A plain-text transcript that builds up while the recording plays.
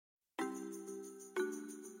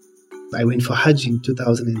I went for Hajj in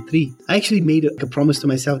 2003. I actually made a promise to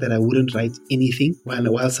myself that I wouldn't write anything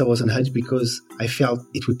whilst I was on Hajj because I felt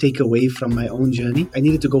it would take away from my own journey. I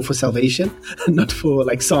needed to go for salvation, not for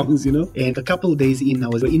like songs, you know. And a couple of days in, I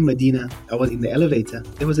was in Medina. I was in the elevator.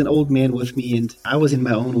 There was an old man with me and I was in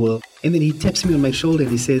my own world. And then he taps me on my shoulder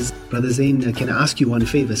and he says, Brother Zain, can I ask you one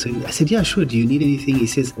favor? So I said, yeah, sure. Do you need anything? He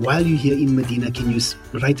says, while you're here in Medina, can you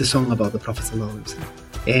write a song about the Prophet Sallallahu Alaihi Wasallam?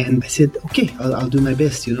 And I said, okay, I'll do my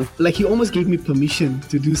best, you know. Like he almost gave me permission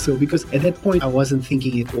to do so because at that point I wasn't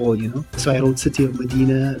thinking at all, you know. So I wrote City of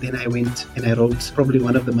Medina, then I went and I wrote probably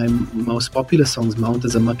one of my most popular songs,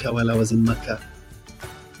 Mountains of Makkah, while I was in Makkah.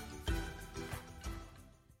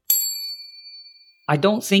 I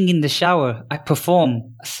don't sing in the shower, I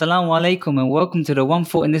perform. Assalamu alaikum and welcome to the One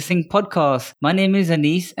Foot in the Sing podcast. My name is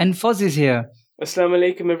Anis and Foz is here. Assalamu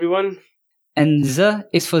alaikum everyone. And Z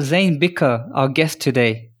is for Zain Bhikha, our guest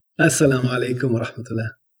today. Assalamu alaikum wa rahmatullah.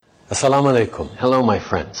 Assalamu alaikum. Hello, my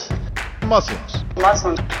friends. Muslim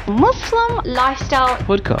lifestyle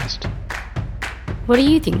podcast. What do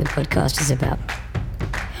you think the podcast is about?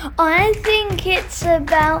 I think it's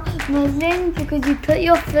about Muslims because you put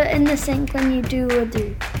your foot in the sink when you do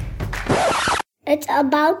wudu. It's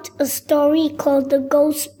about a story called the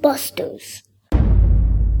Ghostbusters.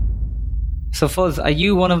 So Foz, are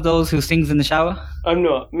you one of those who sings in the shower? I'm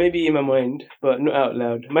not. Maybe in my mind, but not out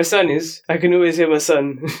loud. My son is. I can always hear my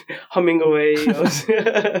son humming away.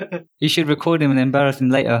 You should record him and embarrass him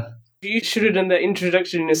later. You should have done that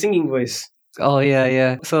introduction in a singing voice. Oh,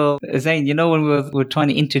 yeah. So, Zain, you know when we were trying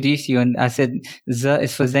to introduce you and I said, Z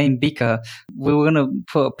is for Zain Bhikha, we were going to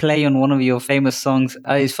put a play on one of your famous songs,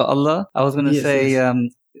 A is for Allah. I was going to say,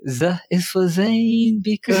 Z is for Zain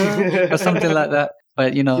Bhikha, or something like that.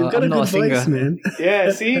 But, you know, I'm not a singer. Voice, man.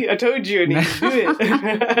 Yeah, see? I told you I need to do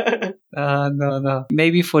it. No.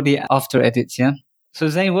 Maybe for the after edits, yeah? So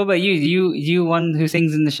Zain, what about you? You one who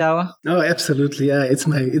sings in the shower? Oh, absolutely. Yeah, it's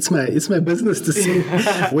my business to sing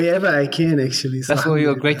wherever I can. Actually, so that's where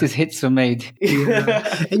your greatest hits were made.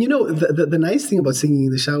 Yeah. And you know, the nice thing about singing in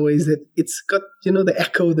the shower is that it's got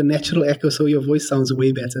the natural echo, so your voice sounds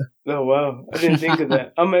way better. Oh wow, I didn't think of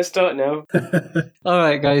that. I'm gonna start now. All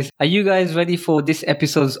right, guys, are you guys ready for this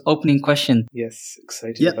episode's opening question? Yes,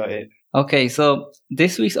 excited about it. Okay, so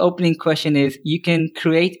this week's opening question is, you can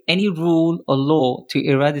create any rule or law to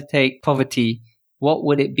eradicate poverty. What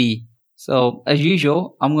would it be? So, as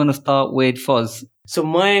usual, I'm going to start with Foz. So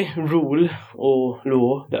my rule or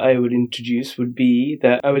law that I would introduce would be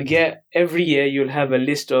that I would get every year you'll have a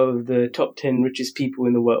list of the top 10 richest people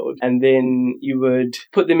in the world, and then you would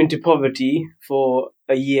put them into poverty for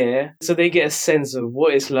a year so they get a sense of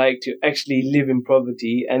what it's like to actually live in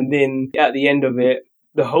poverty, and then at the end of it,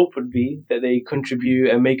 the hope would be that they contribute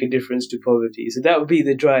and make a difference to poverty. So that would be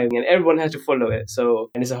the drive, and everyone has to follow it.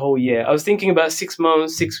 And it's a whole year. I was thinking about 6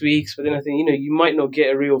 months, 6 weeks, but then I think, you might not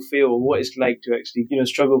get a real feel of what it's like to actually,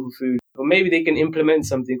 struggle for food. Or maybe they can implement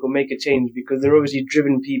something or make a change because they're obviously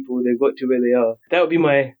driven people. They've got to where they are. That would be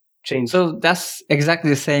my change. So that's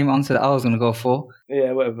exactly the same answer that I was going to go for.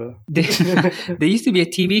 Yeah, whatever. There used to be a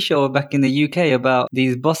TV show back in the UK about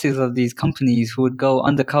these bosses of these companies who would go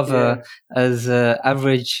undercover as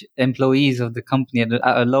average employees of the company at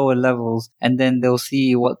a lower levels, and then they'll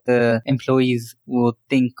see what the employees will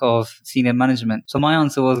think of senior management. So my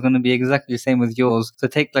answer was going to be exactly the same as yours. So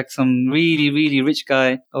take like some really, really rich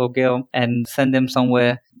guy or girl and send them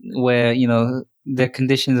somewhere where, their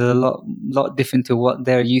conditions are a lot different to what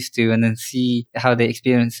they're used to, and then see how they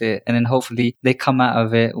experience it, and then hopefully they come out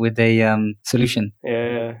of it with a solution.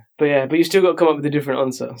 Yeah. But you still got to come up with a different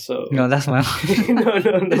answer. So no, that's my no.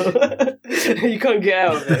 You can't get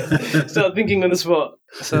out of it. Start thinking on the spot.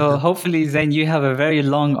 So hopefully, Zain, you have a very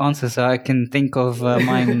long answer, so I can think of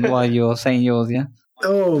mine while you're saying yours. Yeah.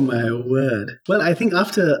 Oh my word! Well, I think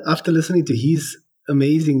after listening to his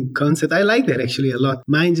amazing concept, I like that actually a lot.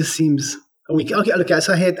 Mine just seems. Okay.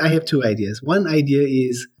 So I have two ideas. One idea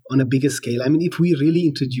is on a bigger scale. I mean, if we really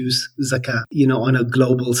introduce zakah, on a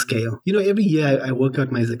global scale, every year I work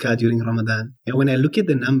out my zakah during Ramadan. And when I look at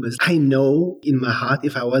the numbers, I know in my heart,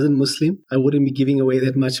 if I wasn't Muslim, I wouldn't be giving away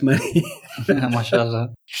that much money. MashaAllah.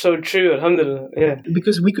 So true, alhamdulillah. Yeah.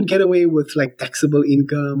 Because we could get away with like taxable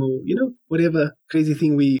income or, whatever crazy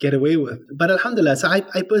thing we get away with. But alhamdulillah, so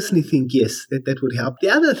I personally think, yes, that would help. The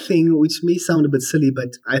other thing, which may sound a bit silly, but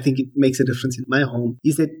I think it makes a difference in my home,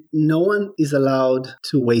 is that no one is allowed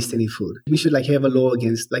to waste any food. We should have a law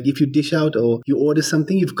against, if you dish out or you order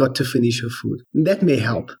something, you've got to finish your food. And that may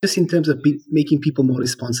help, just in terms of making people more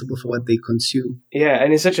responsible for what they consume. Yeah,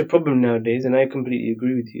 and it's such a problem nowadays, and I completely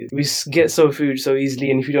agree with you. We get food so easily,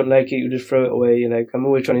 and if you don't like it, you just throw it away. I'm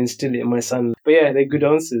always trying to instill it in my son. But yeah, they're good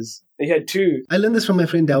answers. You had two. I learned this from my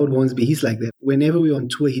friend Dawood Wonsby. He's like that. Whenever we were on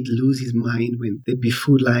tour, he'd lose his mind when there'd be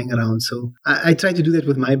food lying around. So I try to do that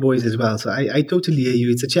with my boys as well. So I totally hear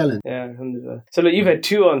you. It's a challenge. Yeah, alhamdulillah. So look, you've had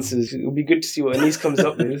two answers. It would be good to see what Anis comes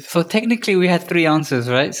up with. So technically we had 3 answers,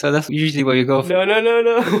 right? So that's usually what you go for.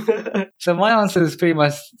 No. So my answers pretty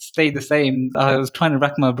much stayed the same. I was trying to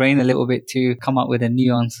rack my brain a little bit to come up with a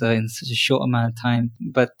new answer in such a short amount of time.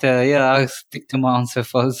 But I'll stick to my answer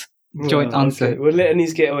first. Joint answer. Okay. We'll let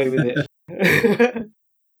Anis get away with it.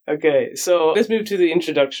 Okay, so let's move to the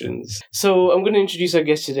introductions. So I'm going to introduce our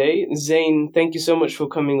guest today. Zain, thank you so much for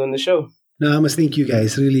coming on the show. No, I must thank you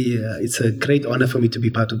guys. Really, it's a great honor for me to be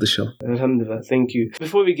part of the show. Alhamdulillah, thank you.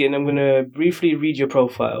 Before we begin, I'm going to briefly read your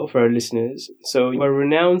profile for our listeners. So you are a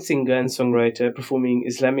renowned singer and songwriter performing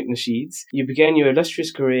Islamic nasheeds. You began your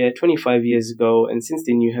illustrious career 25 years ago, and since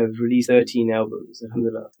then you have released 13 albums.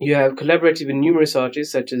 Alhamdulillah. You have collaborated with numerous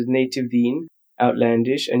artists such as Native Deen,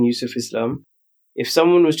 Outlandish, and Yusuf Islam. If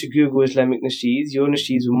someone was to Google Islamic nasheeds, your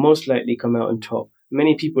nasheeds will most likely come out on top.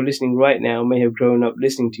 Many people listening right now may have grown up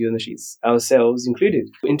listening to your nasheeds, ourselves included.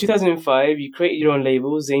 In 2005, you created your own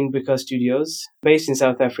label, Zain Bhikha Studios, based in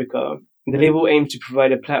South Africa. The label aims to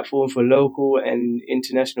provide a platform for local and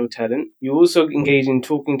international talent. You also engage in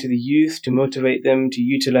talking to the youth to motivate them to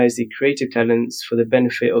utilize their creative talents for the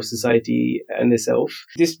benefit of society and themselves.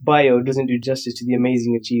 This bio doesn't do justice to the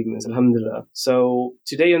amazing achievements, alhamdulillah. So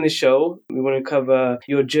today on this show, we want to cover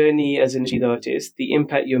your journey as a nasheed artist, the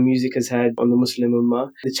impact your music has had on the Muslim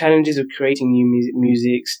Ummah, the challenges of creating new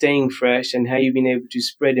music, staying fresh, and how you've been able to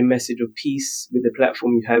spread a message of peace with the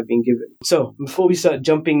platform you have been given. So before we start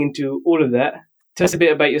jumping into all of that, tell us a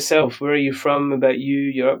bit about yourself. Where are you from, about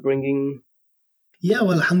you, your upbringing? Yeah,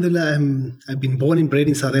 well, alhamdulillah, I've been born and bred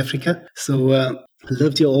in South Africa. So I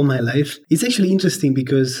lived here all my life. It's actually interesting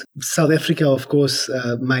because South Africa, of course,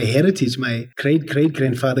 my heritage, my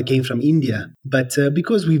great-great-grandfather came from India. But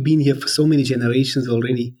because we've been here for so many generations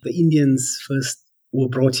already, the Indians first were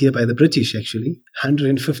brought here by the British, actually,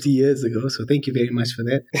 150 years ago. So thank you very much for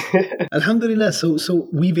that. Alhamdulillah. So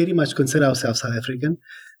we very much consider ourselves South African.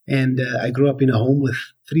 And I grew up in a home with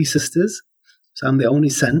 3 sisters. So I'm the only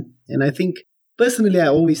son. And I think, personally, I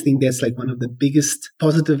always think that's like one of the biggest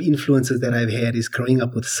positive influences that I've had is growing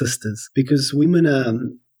up with sisters. Because women,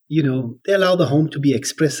 they allow the home to be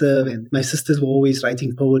expressive. And my sisters were always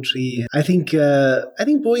writing poetry. I think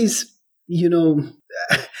boys,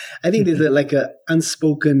 I think there's a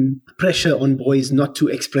unspoken pressure on boys not to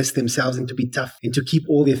express themselves and to be tough and to keep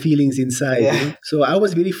all their feelings inside. Yeah. So I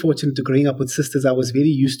was very fortunate to growing up with sisters. I was very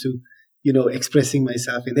used to, expressing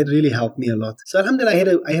myself, and that really helped me a lot. So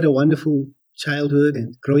alhamdulillah, I had a wonderful childhood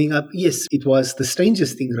and growing up. Yes, it was the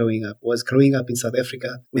strangest thing growing up in South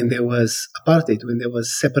Africa when there was apartheid, when there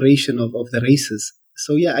was separation of the races.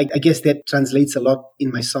 So yeah, I guess that translates a lot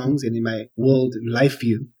in my songs and in my world and life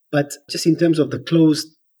view. But just in terms of the closed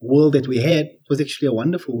world that we had, it was actually a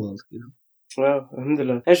wonderful world, Wow,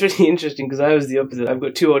 alhamdulillah. That's really interesting because I was the opposite. I've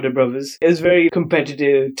got 2 older brothers. It was very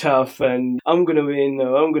competitive, tough, and I'm going to win,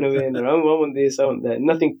 or I want this, I want that.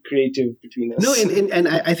 Nothing creative between us. No, and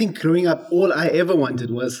I think growing up, all I ever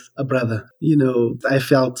wanted was a brother. I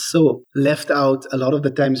felt so left out a lot of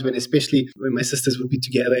the times especially when my sisters would be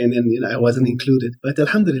together and then, I wasn't included. But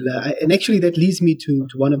alhamdulillah, and actually that leads me to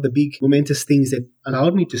one of the big momentous things that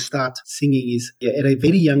allowed me to start singing is at a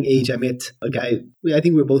very young age, I met a guy, I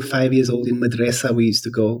think we were both 5 years old in madrasa we used to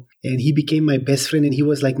go, and he became my best friend and he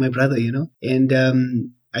was like my brother, and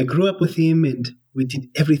I grew up with him and we did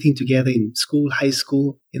everything together in school, high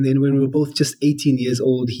school, and then when we were both just 18 years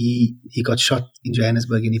old, he got shot in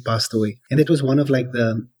Johannesburg and he passed away. And that was one of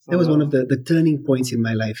the turning points in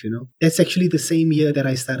my life, That's actually the same year that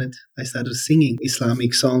I started singing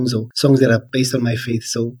Islamic songs or songs that are based on my faith.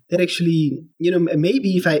 So that actually,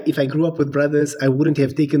 maybe if I grew up with brothers, I wouldn't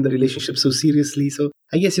have taken the relationship so seriously. So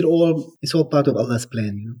I guess it's all part of Allah's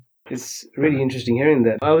plan, It's really interesting hearing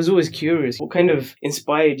that. I was always curious, what kind of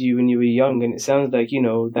inspired you when you were young? And it sounds like,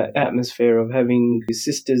 that atmosphere of having your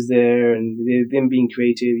sisters there and them being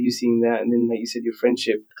creative, you seeing that, and then, like you said, your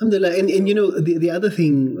friendship. Alhamdulillah. And the other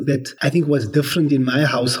thing that I think was different in my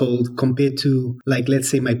household compared to, like, let's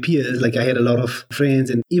say my peers, like I had a lot of friends,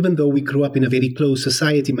 and even though we grew up in a very close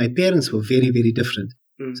society, my parents were very, very different.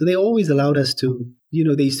 So they always allowed us to,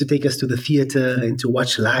 they used to take us to the theater and to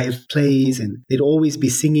watch live plays, and they'd always be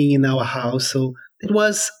singing in our house. So it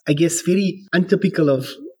was, I guess, very untypical of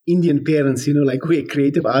Indian parents, like where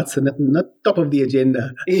creative arts are not top of the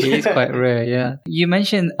agenda. It is quite rare, yeah. You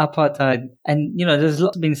mentioned apartheid, and there's a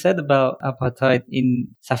lot been said about apartheid in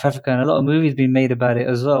South Africa, and a lot of movies been made about it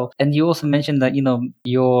as well. And you also mentioned that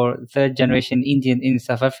you're third generation Indian in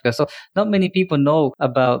South Africa, so not many people know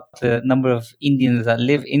about the number of Indians that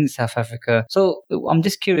live in South Africa. So I'm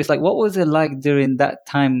just curious, like, what was it like during that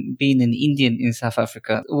time being an Indian in South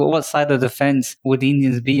Africa? What side of the fence would the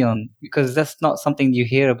Indians be on? Because that's not something you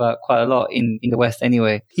hear about quite a lot in the West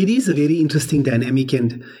anyway. It is a very interesting dynamic,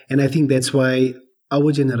 and I think that's why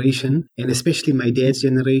our generation, and especially my dad's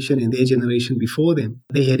generation and their generation before them,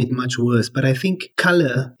 they had it much worse. But I think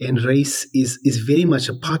color and race is very much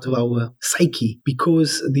a part of our psyche,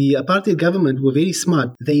 because the apartheid government were very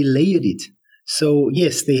smart. They layered it. So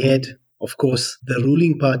yes, they had, of course, the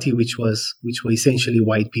ruling party, which were essentially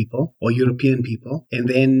white people or European people. And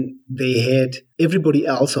then they had everybody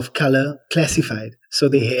else of color classified. So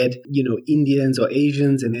they had, Indians or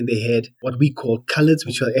Asians, and then they had what we call coloreds,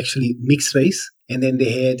 which are actually mixed race. And then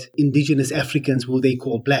they had indigenous Africans, who they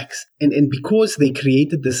call blacks. And because they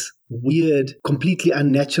created this weird, completely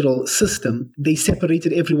unnatural system, they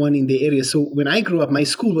separated everyone in their area. So when I grew up, my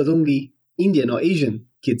school was only Indian or Asian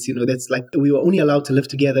kids. That's like we were only allowed to live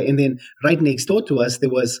together. And then right next door to us, there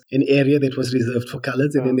was an area that was reserved for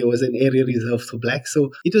coloreds, and then there was an area reserved for blacks.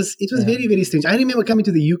 So it was very, very strange. I remember coming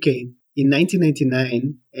to the UK in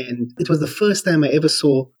 1999, and it was the first time I ever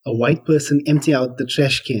saw a white person empty out the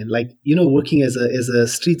trash can, like, working as a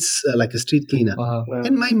street cleaner. Wow.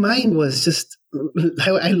 And my mind was just,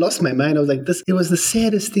 I lost my mind. I was like, it was the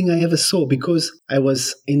saddest thing I ever saw, because I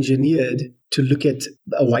was engineered to look at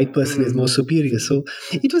a white person as more superior. So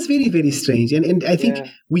it was very, very strange. And I think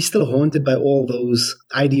we're still haunted by all those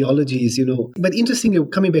ideologies, But interestingly,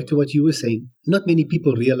 coming back to what you were saying, not many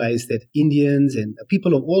people realize that Indians and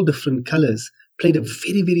people of all different colors played a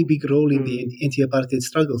very, very big role in the anti-apartheid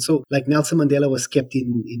struggle. So like Nelson Mandela was kept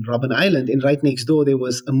in Robben Island, and right next door there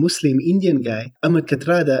was a Muslim Indian guy, Ahmed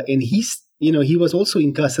Kathrada, and he was also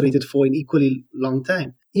incarcerated for an equally long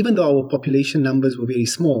time. Even though our population numbers were very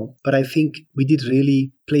small, but I think we did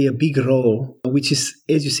really play a big role, which is,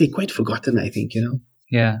 as you say, quite forgotten, I think,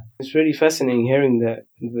 Yeah. It's really fascinating hearing that,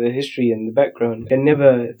 the history and the background. I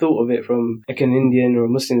never thought of it from like an Indian or a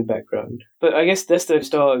Muslim background. But I guess that's the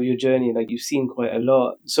start of your journey. Like, you've seen quite a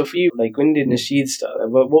lot. So for you, like, when did Nasheed start?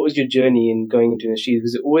 What was your journey in going into Nasheed?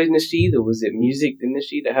 Was it always Nasheed, or was it music in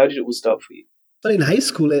Nasheed? How did it all start for you? But in high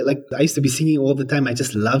school, I used to be singing all the time. I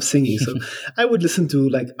just love singing. So I would listen to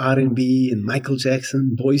like R&B and Michael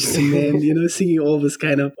Jackson, Boyz II Men, singing all this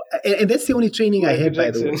kind of... And that's the only training I had, by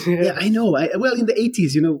the way. Yeah, I know. Well, in the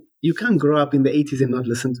 80s, you can't grow up in the 80s and not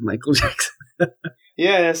listen to Michael Jackson.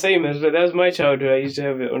 Yeah, same. That was my childhood. I used to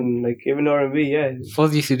have it on, like, even R&B, yeah.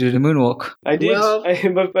 Foz used to do the moonwalk. I did. Well,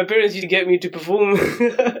 my parents used to get me to perform.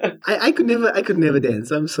 I could never dance.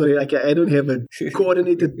 I'm sorry. Like, I don't have a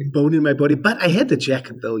coordinated bone in my body. But I had the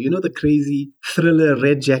jacket, though. The crazy Thriller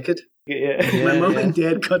red jacket? Yeah. My mom and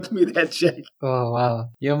dad got me that jacket. Oh, wow.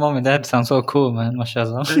 Your mom and dad sound so cool, man.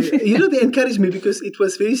 Mashallah. They encouraged me, because it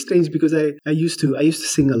was very strange, because I used to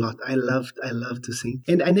sing a lot. I loved to sing.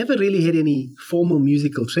 And I never really had any formal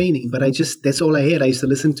musical training, but that's all I had. I used to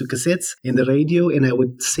listen to cassettes in the radio, and I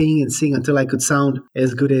would sing and sing until I could sound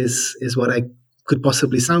as good as what I could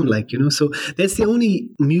possibly sound like, So that's the only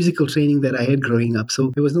musical training that I had growing up.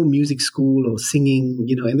 So there was no music school or singing,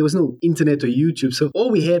 and there was no internet or YouTube. So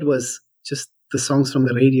all we had was just the songs from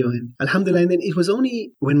the radio. And alhamdulillah, and then it was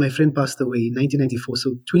only when my friend passed away in 1994,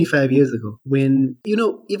 so 25 years ago, when,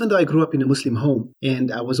 even though I grew up in a Muslim home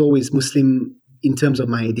and I was always Muslim in terms of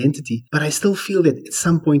my identity, but I still feel that at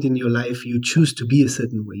some point in your life, you choose to be a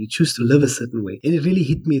certain way, you choose to live a certain way. And it really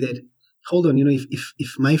hit me that, hold on,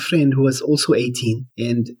 if my friend who was also 18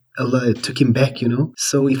 and Allah took him back,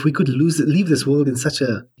 so if we could leave this world in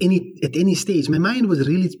at any stage, my mind was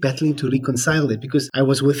really battling to reconcile it, because I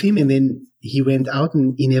was with him and then he went out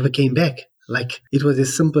and he never came back. Like, it was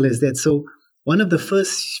as simple as that. So one of the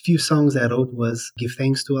first few songs I wrote was Give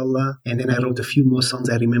Thanks to Allah. And then I wrote a few more songs.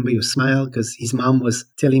 I Remember Your Smile, because his mom was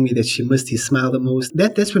telling me that she missed his smile the most.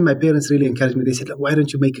 That's when my parents really encouraged me. They said, why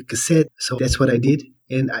don't you make a cassette? So that's what I did.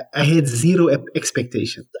 And I had zero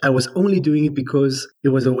expectation. I was only doing it because it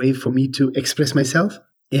was a way for me to express myself.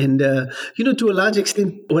 And, to a large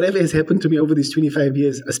extent, whatever has happened to me over these 25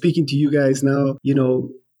 years, speaking to you guys now,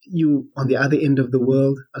 you on the other end of the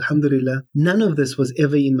world, alhamdulillah, none of this was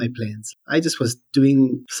ever in my plans. I just was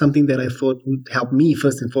doing something that I thought would help me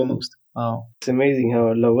first and foremost. Wow. It's amazing how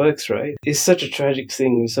Allah works, right? It's such a tragic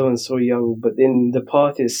thing when someone's so young, but then the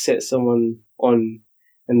path is set someone on,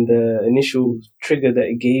 and the initial trigger that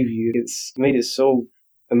it gave you, it's made it so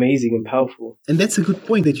amazing and powerful. And that's a good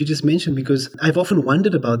point that you just mentioned, because I've often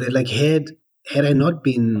wondered about that. Like, had I not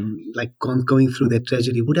been like going through that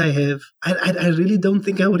tragedy, would I have? I really don't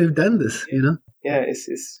think I would have done this, you know? Yeah,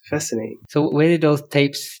 it's fascinating. So where did those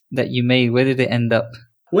tapes that you made, where did they end up?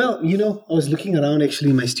 Well, you know, I was looking around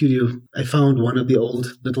actually in my studio. I found one of the old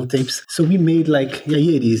little tapes. So we made like, here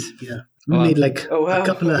it is. Yeah. We made like a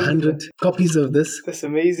couple of 100 copies of this. That's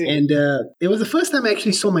amazing. And it was the first time I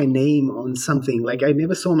actually saw my name on something. Like, I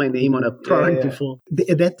never saw my name on a product before.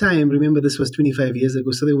 At that time, remember, this was 25 years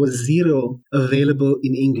ago, so there was zero available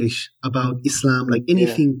in English about Islam, like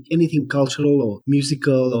anything cultural or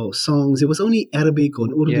musical or songs. It was only Arabic or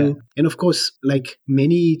Urdu. Yeah. And of course, like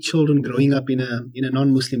many children growing up in a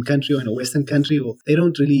non-Muslim country or in a Western country, or they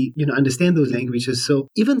don't really, understand those languages. So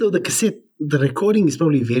even though the recording is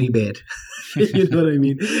probably very bad. You know what I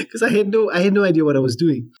mean? Because I had no idea what I was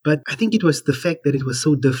doing. But I think it was the fact that it was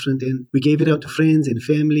so different, and we gave it out to friends and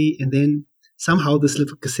family, and then somehow this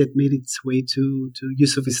little cassette made its way to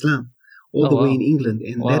Yusuf Islam, all the way in England.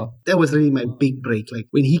 And that was really my big break. Like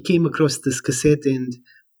when he came across this cassette and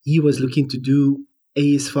he was looking to do A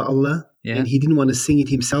is for Allah, and he didn't want to sing it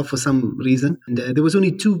himself for some reason. And there was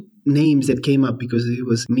only two names that came up, because it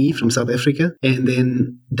was me from South Africa and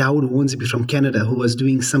then Dawood Hornsby from Canada, who was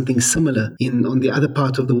doing something similar on the other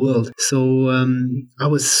part of the world. So I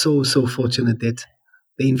was so fortunate that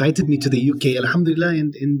they invited me to the UK, alhamdulillah,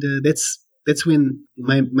 and that's when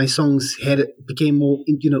my songs became more,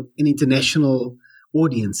 an international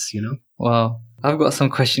audience, Wow. I've got some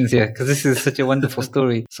questions here because this is such a wonderful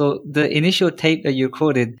story. So the initial tape that you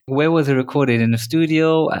recorded, where was it recorded? In a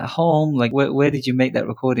studio, at home? Like where did you make that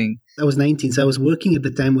recording? I was 19, so I was working at the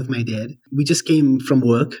time with my dad. We just came from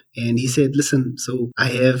work and he said, listen, so I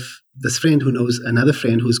have this friend who knows another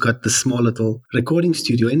friend who's got this small little recording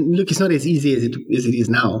studio. And look, it's not as easy as it is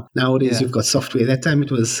now. Nowadays, you've got software. At that time, it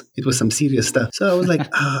was some serious stuff. So I was like,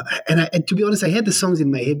 and to be honest, I had the songs in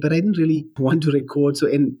my head, but I didn't really want to record. So,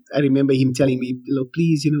 and I remember him telling me,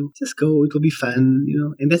 please, just go. It will be fun,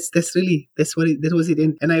 And that was it.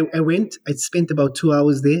 And I went. I spent about 2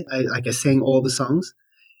 hours there. I sang all the songs,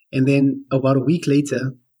 and then about a week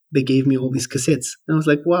later, they gave me all these cassettes. And I was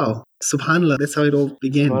like, wow, subhanAllah, that's how it all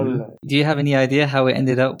began. Do you have any idea how it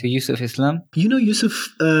ended up to Yusuf Islam?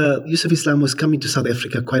 Yusuf Islam was coming to South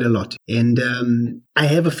Africa quite a lot. And I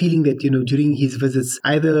have a feeling that, during his visits,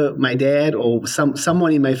 either my dad or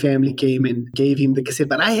someone in my family came and gave him the cassette.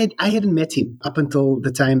 But I hadn't met him up until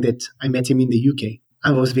the time that I met him in the UK.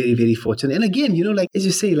 I was very, very fortunate. And again, like, as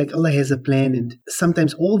you say, like Allah has a plan. And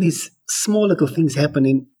sometimes all these small little things happen,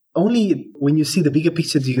 and only when you see the bigger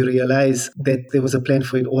picture do you realize that there was a plan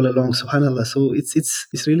for it all along, subhanAllah. So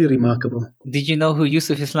it's really remarkable. Did you know who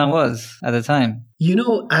Yusuf Islam was at the time?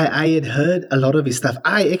 I had heard a lot of his stuff.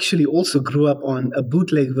 I actually also grew up on a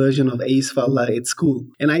bootleg version of Ace for Allah at school.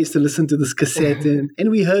 And I used to listen to this cassette.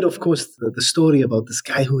 and we heard, of course, the story about this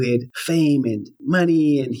guy who had fame and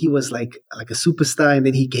money. And he was like a superstar. And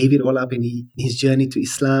then he gave it all up in his journey to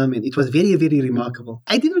Islam. And it was very, very remarkable.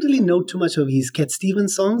 I didn't really know too much of his Cat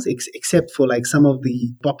Stevens songs, except for like some of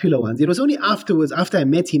the popular ones. It was only afterwards, after I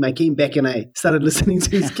met him, I came back and I started listening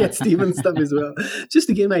to his Cat Stevens stuff as well, just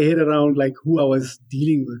to get my head around like who I was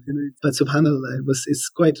dealing with. But subhanAllah, it's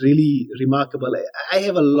quite really remarkable. I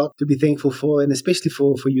have a lot to be thankful for, and especially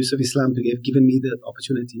for Yusuf Islam to have given me the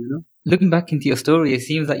opportunity. Looking back into your story, it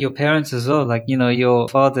seems like your parents as well, like your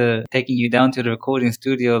father taking you down to the recording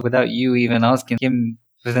studio without you even asking him,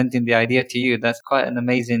 presenting the idea to you. That's quite an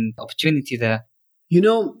amazing opportunity there.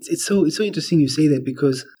 It's so interesting you say that,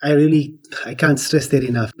 because I can't stress that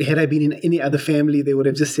enough. Had I been in any other family, they would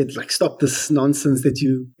have just said, like, stop this nonsense that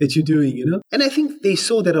you're doing, And I think they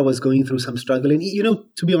saw that I was going through some struggle. And,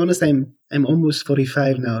 to be honest, I'm almost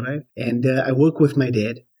 45 now, right? And I work with my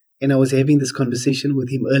dad. And I was having this conversation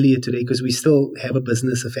with him earlier today, because we still have a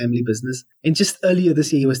business, a family business. And just earlier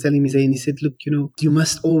this year, he was telling me, Zain, he said, look, you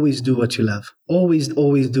must always do what you love. Always,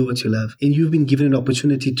 always do what you love. And you've been given an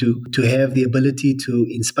opportunity to have the ability to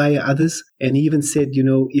inspire others. And he even said,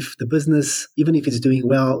 if the business, even if it's doing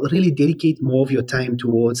well, really dedicate more of your time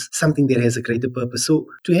towards something that has a greater purpose. So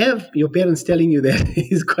to have your parents telling you that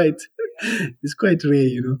is quite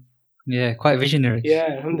rare, Yeah, quite visionary.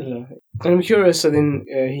 Yeah, alhamdulillah. And I'm curious, so then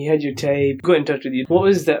he had your tape, got in touch with you. What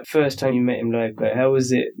was that first time you met him like? How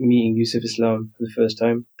was it meeting Yusuf Islam for the first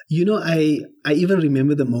time? I even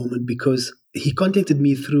remember the moment, because he contacted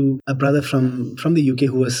me through a brother from the UK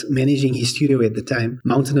who was managing his studio at the time,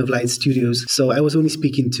 Mountain of Light Studios. So I was only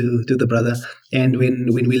speaking to the brother. And when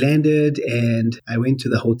we landed and I went to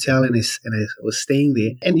the hotel and I was staying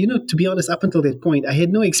there. And, to be honest, up until that point, I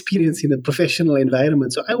had no experience in a professional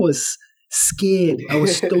environment. So I was scared. I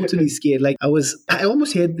was totally scared. Like I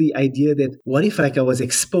almost had the idea that what if like I was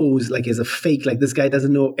exposed like as a fake, like this guy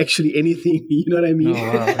doesn't know actually anything. You know what I mean? Oh,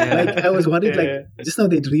 wow, yeah. Like I was worried, like just now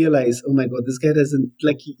they'd realize, oh my God, this guy doesn't,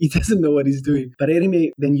 like he doesn't know what he's doing. But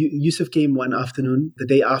anyway, then Yusuf came one afternoon, the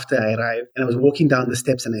day after I arrived, and I was walking down the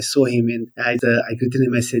steps and I saw him, and I greeted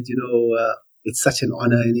him. I said, it's such an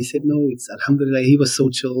honor. And he said, no, it's alhamdulillah. He was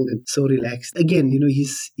so chilled and so relaxed. Again,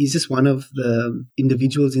 he's just one of the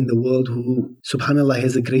individuals in the world who, subhanAllah,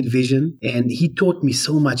 has a great vision. And he taught me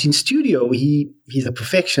so much. In studio, he's a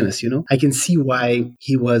perfectionist, I can see why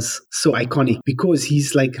he was so iconic, because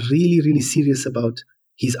he's like really, really serious about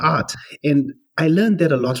his art. And I learned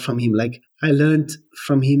that a lot from him. Like I learned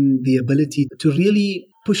from him the ability to really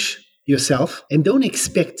push yourself and don't live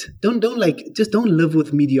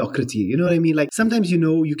with mediocrity. You know what I mean? Like sometimes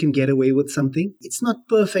you can get away with something. It's not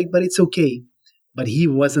perfect, but it's okay. But he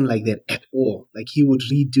wasn't like that at all. Like he would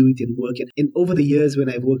redo it and work it. And over the years when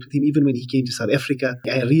I've worked with him, even when he came to South Africa,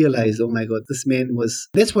 I realized, oh my God, this man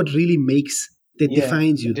that's what really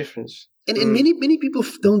defines you. The difference. And many people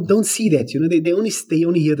don't see that. They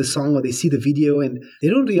only hear the song or they see the video, and they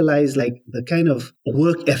don't realize like the kind of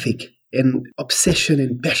work ethic and obsession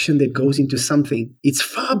and passion that goes into something. It's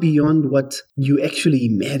far beyond what you actually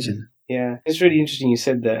imagine. Yeah, it's really interesting you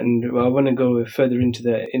said that, and I want to go further into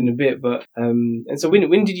that in a bit. But and so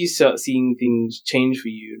when did you start seeing things change for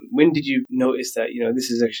you? When did you notice that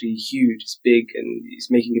this is actually huge, it's big, and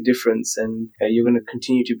it's making a difference, and you're going to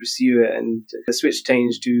continue to pursue it? And the switch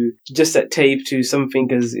changed to just that tape to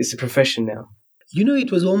something as it's a profession now.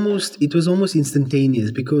 It was almost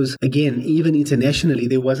instantaneous, because again, even internationally,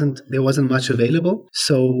 there wasn't much available.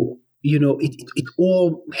 So it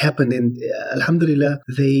all happened, and alhamdulillah,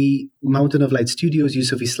 Mountain of Light Studios,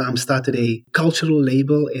 Yusuf Islam, started a cultural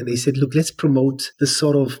label, and they said, look, let's promote the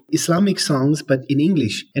sort of Islamic songs, but in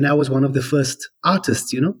English. And I was one of the first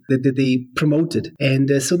artists, that they promoted.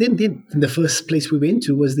 And so then the first place we went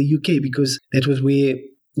to was the UK, because that was where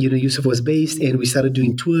Yusuf was based, and we started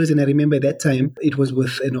doing tours. And I remember at that time, it was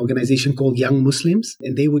with an organization called Young Muslims,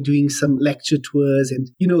 and they were doing some lecture tours. And,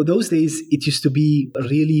 those days, it used to be a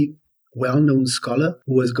really well-known scholar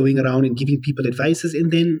who was going around and giving people advices.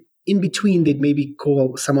 And then in between, they'd maybe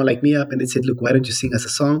call someone like me up and they'd say, look, why don't you sing us a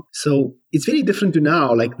song? So it's very different to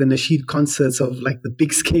now, like the nasheed concerts of like the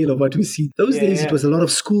big scale of what we see. Those days, it was a lot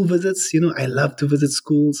of school visits. I love to visit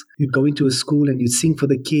schools. You'd go into a school and you'd sing for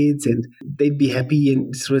the kids and they'd be happy.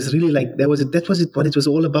 And it was really like, what it was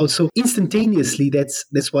all about. So instantaneously, that's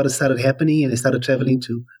what started happening. And I started traveling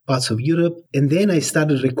to parts of Europe. And then I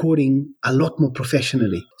started recording a lot more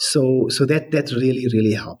professionally. So that really,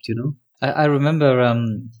 really helped, I remember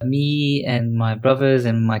me and my brothers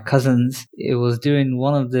and my cousins, it was during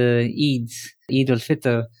one of the Eid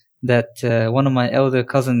al-Fitr, that one of my elder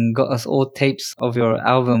cousin got us all tapes of your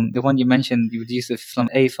album, the one you mentioned with Yusuf Islam,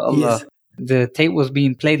 A for Allah. Yes. The tape was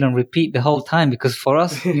being played on repeat the whole time, because for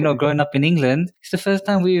us, growing up in England, it's the first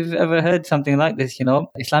time we've ever heard something like this,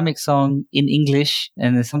 Islamic song in English,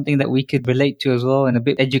 and it's something that we could relate to as well, and a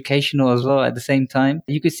bit educational as well at the same time.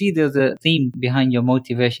 You could see there's a theme behind your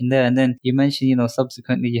motivation there. And then you mentioned,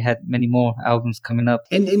 subsequently you had many more albums coming up.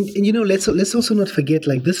 And let's also not forget,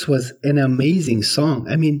 like, this was an amazing song.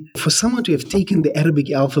 I mean, for someone to have taken the Arabic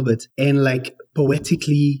alphabet and like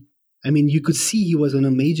poetically, you could see he was on a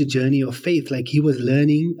major journey of faith. Like he was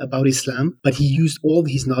learning about Islam, but he used all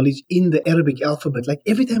his knowledge in the Arabic alphabet. Like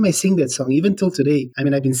every time I sing that song, even till today,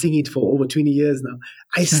 I've been singing it for over 20 years now.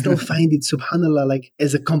 I still find it, subhanAllah, like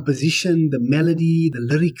as a composition, the melody, the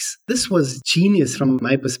lyrics, this was genius from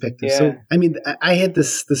my perspective. Yeah. So, I had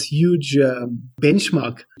this huge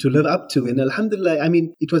benchmark to live up to. And alhamdulillah,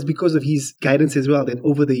 it was because of his guidance as well that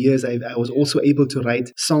over the years, I was also able to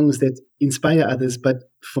write songs that inspire others. But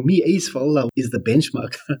for me, Ace for Allah is the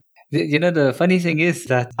benchmark. The funny thing is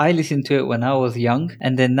that I listened to it when I was young,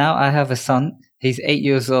 and then now I have a son. He's 8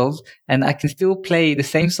 years old, and I can still play the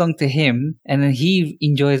same song to him, and then he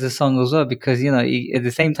enjoys the song as well, because, at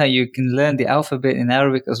the same time, you can learn the alphabet in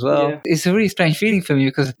Arabic as well. Yeah. It's a really strange feeling for me,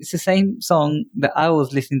 because it's the same song that I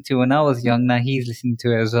was listening to when I was young. Now he's listening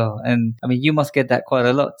to it as well. And you must get that quite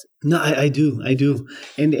a lot. No, I do.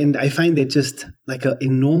 And I find that just like an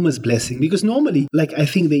enormous blessing, because normally, like, I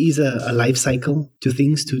think there is a life cycle to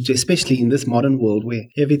things, especially in this modern world where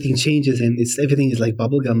everything changes and everything is like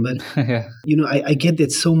bubblegum. But, yeah. I get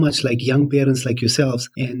that so much, like young parents like yourselves,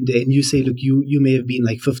 and you say, look, you may have been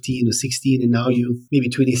like 15 or 16 and now you maybe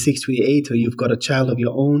 26, 28, or you've got a child of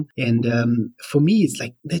your own. And for me, it's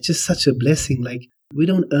like, that's just such a blessing. Like, we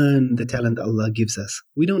don't earn the talent Allah gives us.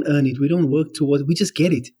 We don't earn it. We don't work towards it. We just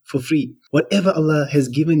get it for free. Whatever Allah has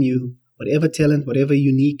given you, whatever talent, whatever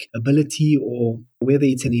unique ability, or whether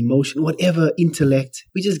it's an emotion, whatever intellect,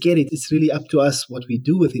 we just get it. It's really up to us what we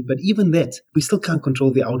do with it. But even that, we still can't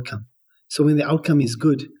control the outcome. So when the outcome is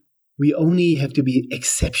good, we only have to be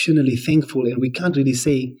exceptionally thankful, and we can't really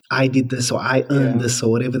say, I did this or I earned this or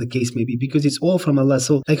whatever the case may be, because it's all from Allah.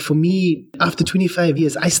 So like for me, after 25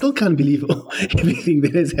 years, I still can't believe everything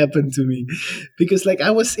that has happened to me, because like I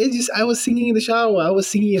was singing in the shower, I was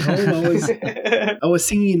singing at home, I was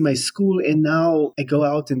singing in my school, and now I go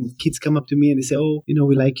out and kids come up to me and they say, oh,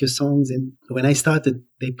 we like your songs. And when I started,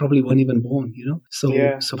 they probably weren't even born, So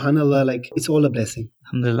subhanAllah, like it's all a blessing.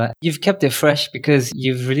 Alhamdulillah. You've kept it fresh because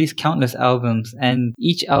you've released countless albums, and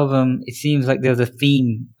each album, it seems like there's a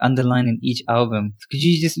theme underlying each album. Could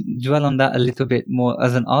you just dwell on that a little bit more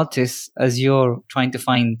as an artist, as you're trying to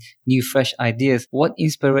find new, fresh ideas? What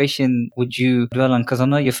inspiration would you dwell on? Because I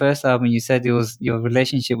know your first album, you said it was your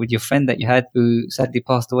relationship with your friend that you had who sadly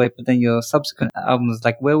passed away, but then your subsequent albums,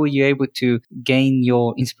 like where were you able to gain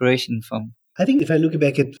your inspiration from? I think if I look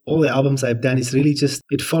back at all the albums I've done, it's really just,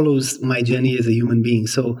 it follows my journey as a human being.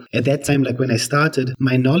 So at that time, like when I started,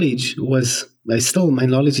 my knowledge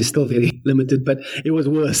is still very limited, but it was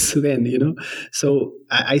worse then, So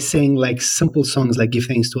I sang like simple songs like Give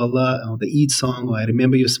Thanks to Allah, or the Eid song, or I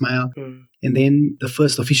Remember Your Smile. And then the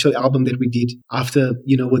first official album that we did after,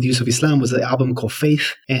 with Yusuf Islam was an album called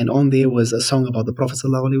Faith. And on there was a song about the Prophet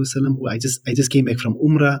ﷺ, who I just came back from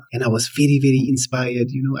Umrah, and I was very, very inspired.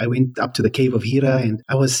 I went up to the cave of Hira, and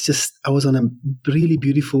I was on a really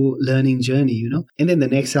beautiful learning journey, And then the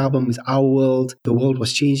next album is Our World. The world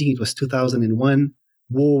was changing. It was 2001.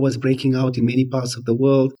 War was breaking out in many parts of the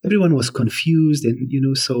world. Everyone was confused,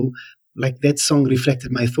 and, so like that song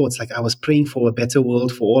reflected my thoughts. Like I was praying for a better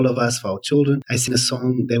world for all of us, for our children. I sang a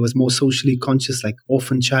song that was more socially conscious, like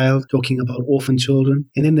Orphan Child, talking about orphan children.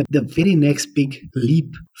 And then the very next big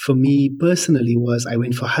leap for me personally was I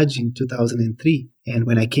went for Hajj in 2003. And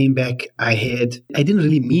when I came back, I didn't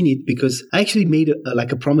really mean it, because I actually made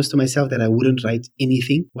a promise to myself that I wouldn't write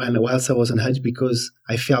anything whilst I was on Hajj, because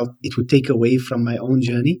I felt it would take away from my own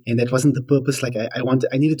journey. And that wasn't the purpose. Like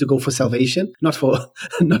I needed to go for salvation, not for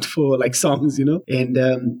like songs, And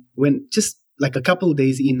when just like a couple of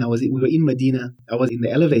days in, we were in Medina. I was in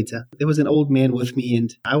the elevator. There was an old man with me,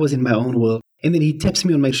 and I was in my own world. And then he taps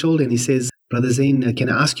me on my shoulder and he says, Brother Zain, can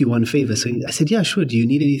I ask you one favor? So I said, yeah, sure. Do you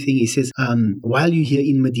need anything? He says, while you're here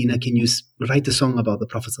in Medina, can you write a song about the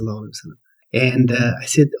Prophet ﷺ? And I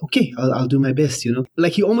said, okay, I'll do my best,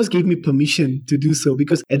 Like he almost gave me permission to do so,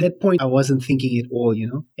 because at that point I wasn't thinking at all,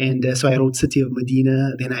 And so I wrote City of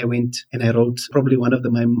Medina. Then I went and I wrote probably one of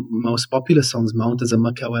my most popular songs, Mountains of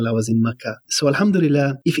Makkah, while I was in Makkah. So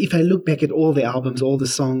alhamdulillah, if I look back at all the albums, all the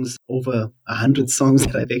songs, over 100 songs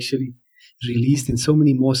that I've actually released, and so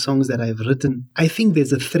many more songs that I've written, I think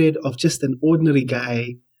there's a thread of just an ordinary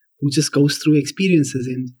guy who just goes through experiences,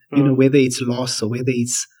 and whether it's loss or whether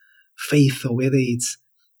it's faith or whether it's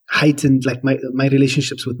heightened, like my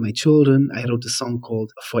relationships with my children. I wrote a song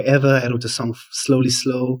called Forever. I wrote a song Slowly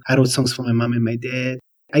Slow. I wrote songs for my mom and my dad.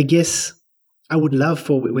 I guess I would love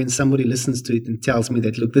for when somebody listens to it and tells me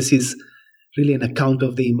that, look, this is really an account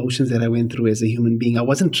of the emotions that I went through as a human being. I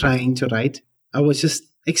wasn't trying to write. I was just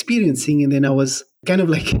experiencing, and then I was kind of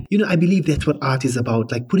like, I believe that's what art is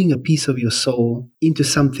about, like putting a piece of your soul into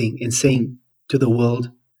something and saying to the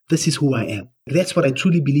world, this is who I am. That's what I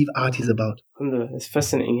truly believe art is about. It's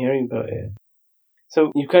fascinating hearing about it.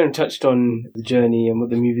 So you kind of touched on the journey and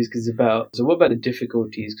what the music is about. So what about the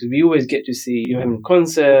difficulties? Because we always get to see you're having a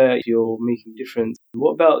concert, you're making difference.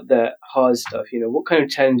 What about that hard stuff? What kind of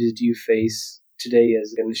challenges do you face today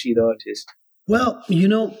as a nasheed artist? Well,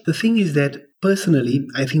 the thing is that personally,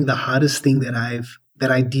 I think the hardest thing that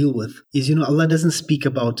I deal with is, Allah doesn't speak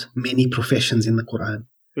about many professions in the Quran,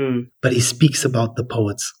 but He speaks about the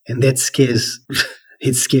poets, and that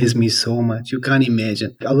it scares me so much. You can't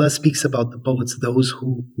imagine. Allah speaks about the poets, those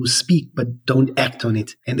who speak but don't act on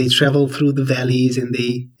it, and they travel through the valleys and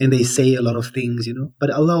they say a lot of things,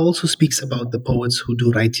 But Allah also speaks about the poets who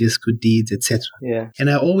do righteous good deeds, etc. Yeah. And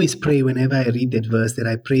I always pray whenever I read that verse that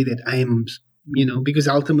I pray that I am, because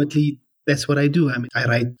ultimately that's what I do. I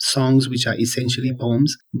write songs which are essentially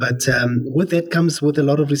poems, but with that comes with a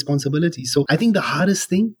lot of responsibility. So I think the hardest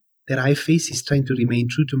thing that I face is trying to remain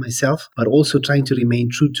true to myself, but also trying to remain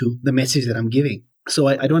true to the message that I'm giving. So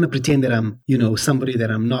I don't want to pretend that I'm, somebody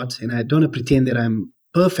that I'm not, and I don't want to pretend that I'm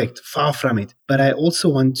perfect, far from it. But I also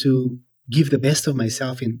want to give the best of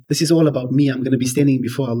myself. And this is all about me. I'm going to be standing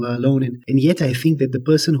before Allah alone. And yet I think that the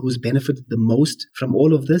person who's benefited the most from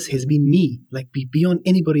all of this has been me, like beyond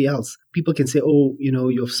anybody else. People can say, oh,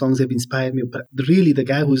 your songs have inspired me. But really, the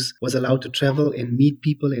guy who was allowed to travel and meet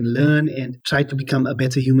people and learn and try to become a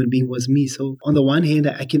better human being was me. So on the one hand,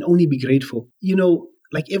 I can only be grateful.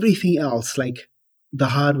 Like everything else, like the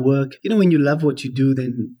hard work, when you love what you do,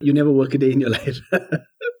 then you never work a day in your life.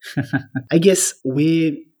 I guess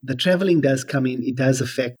where the traveling does come in, it does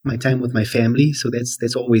affect my time with my family. So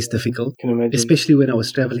that's always difficult, Can imagine. Especially when I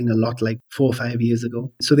was traveling a lot, like 4 or 5 years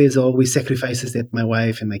ago. So there's always sacrifices that my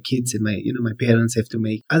wife and my kids and my parents have to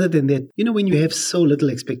make. Other than that, when you have so little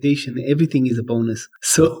expectation, everything is a bonus.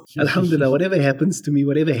 So alhamdulillah, whatever happens to me,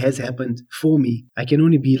 whatever has happened for me, I can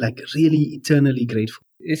only be like really eternally grateful.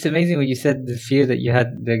 It's amazing when you said the fear that you had,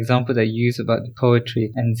 the example that you used about the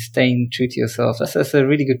poetry and staying true to yourself. That's a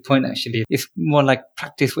really good point, actually. It's more like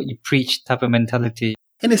practice what you preach type of mentality.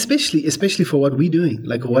 And especially for what we're doing,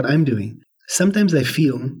 like what I'm doing. Sometimes I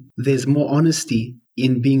feel there's more honesty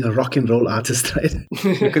in being a rock and roll artist, right?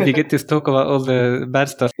 Because you get to talk about all the bad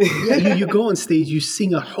stuff. Yeah, you go on stage, you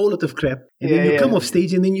sing a whole lot of crap, and then you come off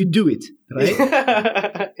stage and then you do it, right?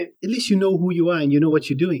 At least you know who you are and you know what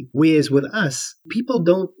you're doing. Whereas with us, people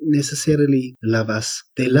don't necessarily love us.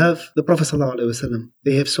 They love the Prophet ﷺ.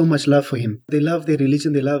 They have so much love for him. They love their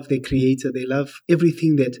religion. They love their creator. They love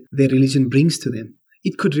everything that their religion brings to them.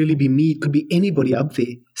 It could really be me. It could be anybody up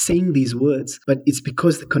there saying these words, but it's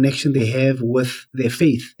because the connection they have with their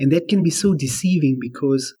faith. And that can be so deceiving,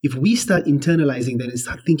 because if we start internalizing that and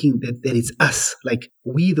start thinking that it's us, like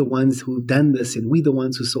we the ones who've done this and we the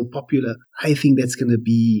ones who are so popular, I think that's going to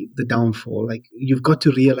be the downfall. Like you've got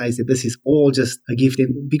to realize that this is all just a gift,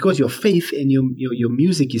 and because your faith and your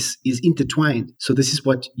music is intertwined. So this is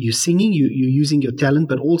what you're singing, you're using your talent,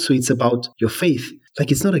 but also it's about your faith. Like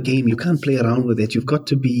it's not a game. You can't play around with it. You've got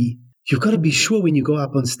to be sure when you go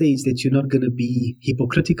up on stage that you're not going to be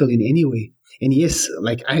hypocritical in any way. And yes,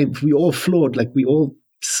 like we all flawed, like we all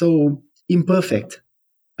so imperfect,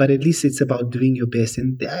 but at least it's about doing your best.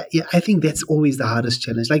 And I think that's always the hardest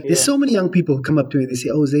challenge. Like there's so many young people who come up to me and they say,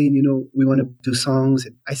 oh, Zain, we want to do songs.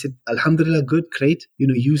 And I said, alhamdulillah, good, great.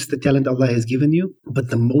 Use the talent Allah has given you. But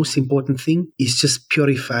the most important thing is just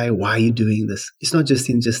purify why you're doing this. It's not just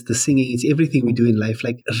in just the singing. It's everything we do in life.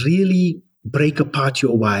 Like really break apart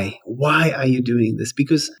your why. Why are you doing this?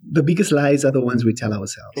 Because the biggest lies are the ones we tell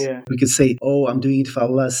ourselves. Yeah. We could say, oh, I'm doing it for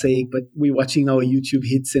Allah's sake, but we're watching our YouTube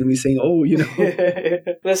hits and we're saying, oh,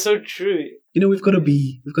 That's so true. We've got to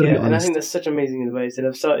be honest. And I think that's such amazing advice, and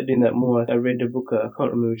I've started doing that more. I read a book, I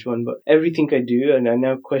can't remember which one, but everything I do, and I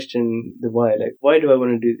now question the why. Like, why do I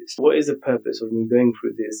want to do this? What is the purpose of me going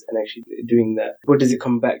through this and actually doing that? What does it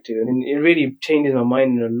come back to? And it really changes my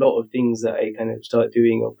mind in a lot of things that I kind of start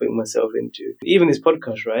doing or putting myself into. Even this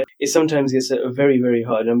podcast, right? It sometimes gets very, very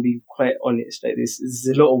hard. I'm being quite honest. Like this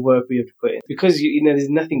is a lot of work we have to put in, because there's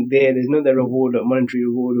nothing there. There's no that reward, or monetary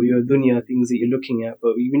reward, or your dunya things that you're looking at.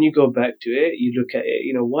 But when you go back to it, you look at it,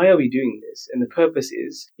 why are we doing this? And the purpose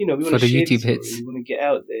is, we want for to the share YouTube story, hits. we want to get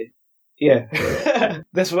out there. Yeah.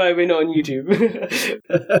 That's why we're not on YouTube.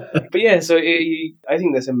 But yeah, so I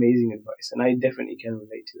think that's amazing advice, and I definitely can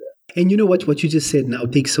relate to that. And you know what you just said now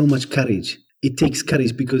takes so much courage. It takes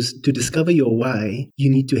courage, because to discover your why, you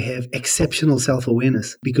need to have exceptional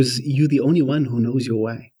self-awareness, because you're the only one who knows your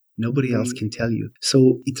why. Nobody else can tell you.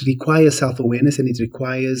 So it requires self-awareness, and it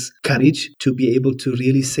requires courage to be able to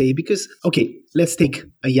really say, because, okay, let's take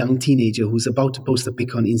a young teenager who's about to post a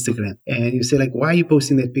pic on Instagram. And you say, like, why are you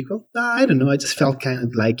posting that pic? Well, I don't know. I just felt kind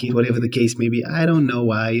of like it, whatever the case may be. I don't know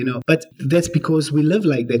why, But that's because we live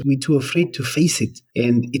like that. We're too afraid to face it.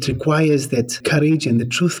 And it requires that courage and the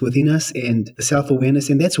truth within us and the self-awareness.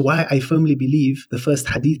 And that's why I firmly believe the first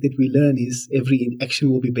hadith that we learn is every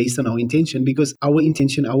action will be based on our intention, because our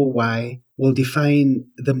intention, our why, will define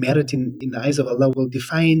the merit in the eyes of Allah, will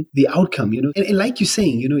define the outcome, And like you're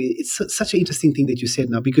saying, it's such an interesting thing that you said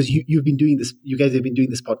now, because you've been doing this, you guys have been doing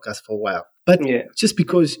this podcast for a while. But just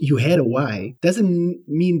because you had a why doesn't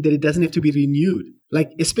mean that it doesn't have to be renewed. Like,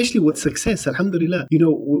 especially with success, alhamdulillah,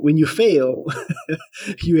 when you fail,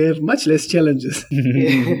 you have much less challenges.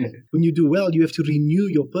 When you do well, you have to renew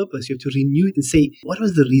your purpose. You have to renew it and say, what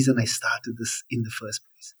was the reason I started this in the first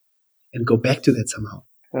place? And go back to that somehow.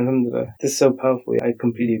 Alhamdulillah. This is so powerful. I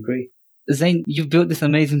completely agree. Zain, you've built this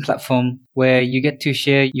amazing platform where you get to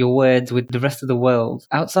share your words with the rest of the world.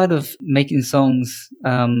 Outside of making songs,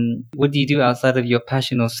 what do you do outside of your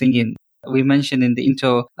passion of singing? We mentioned in the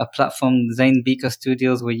intro a platform, Zain Bhikha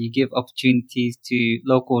Studios, where you give opportunities to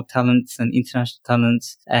local talents and international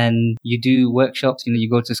talents, and you do workshops. You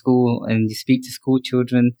go to school and you speak to school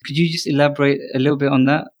children. Could you just elaborate a little bit on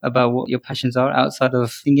that, about what your passions are outside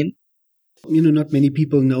of singing? Not many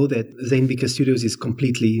people know that Zain Bhikha Studios is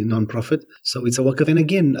completely non-profit. So it's a waqf. And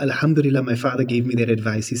again, alhamdulillah, my father gave me that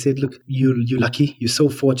advice. He said, look, you're lucky. You're so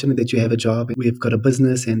fortunate that you have a job. We've got a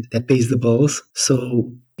business and that pays the bills.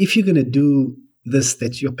 So if you're going to do this,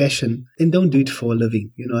 that's your passion, then don't do it for a living.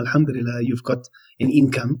 Alhamdulillah, you've got an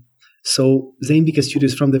income. So Zain Bhikha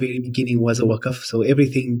Studios from the very beginning was a waqf. So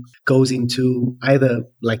everything goes into either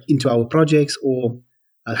into our projects, or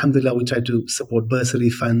alhamdulillah, we try to support bursary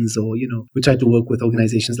funds, or, we try to work with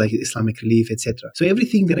organizations like Islamic Relief, etc. So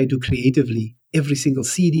everything that I do creatively, every single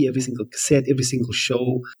CD, every single cassette, every single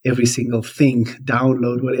show, every single thing,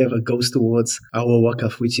 download, whatever, goes towards our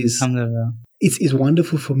waqf, which is, it's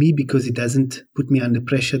wonderful for me because it doesn't put me under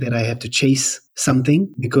pressure that I have to chase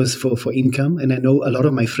something because for income. And I know a lot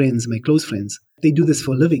of my friends, my close friends, they do this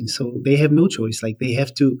for a living. So they have no choice. They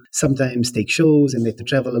have to sometimes take shows and they have to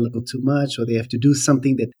travel a little too much, or they have to do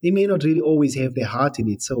something that they may not really always have their heart in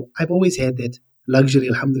it. So I've always had that luxury,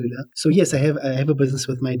 alhamdulillah. So yes, I have a business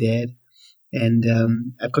with my dad, and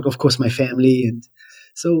I've got, of course, my family. And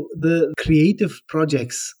so the creative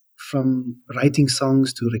projects, from writing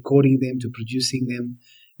songs to recording them to producing them,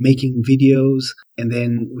 making videos, and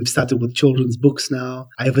then we've started with children's books now.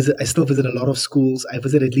 I still visit a lot of schools. I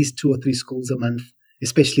visit at least 2 or 3 schools a month,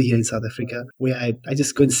 especially here in South Africa, where I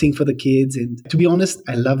just go and sing for the kids. And to be honest,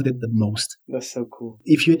 I love that the most. That's so cool.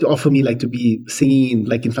 If you had to offer me to be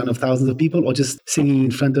singing in front of thousands of people, or just singing in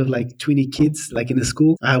front of 20 kids in a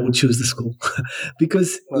school, I would choose the school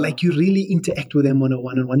because you really interact with them on a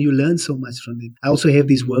one-on-one. You learn so much from them. I also have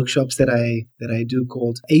these workshops that I do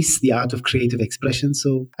called ACE, the Art of Creative Expression.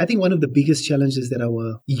 So I think one of the biggest challenges that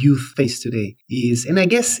our youth face today is, and I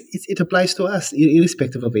guess it applies to us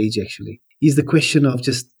irrespective of age actually, is the question of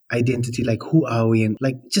just identity, who are we, and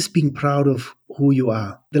just being proud of who you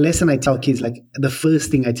are. The lesson I tell kids, the first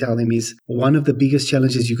thing I tell them is, one of the biggest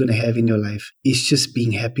challenges you're going to have in your life is just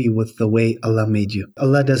being happy with the way Allah made you.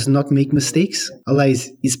 Allah does not make mistakes. Allah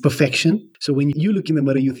is perfection. So when you look in the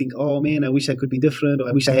mirror, you think, oh man, I wish I could be different, or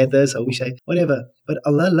I wish I had this, I wish I, whatever. But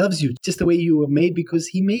Allah loves you just the way you were made because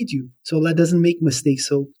He made you. So Allah doesn't make mistakes.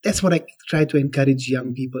 So that's what I try to encourage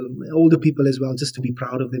young people, older people as well, just to be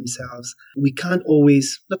proud of themselves. We can't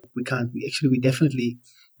always, we definitely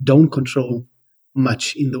don't control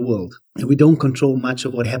much in the world. And we don't control much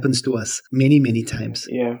of what happens to us many, many times.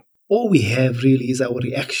 Yeah. All we have really is our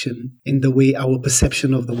reaction and the way our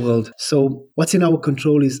perception of the world. So what's in our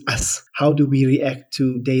control is us. How do we react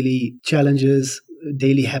to daily challenges,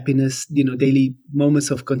 daily happiness, daily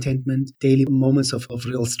moments of contentment, daily moments of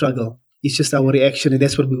real struggle? It's just our reaction, and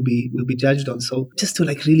that's what we'll be judged on. So just to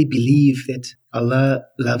really believe that Allah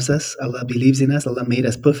loves us, Allah believes in us, Allah made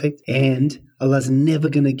us perfect, and Allah's never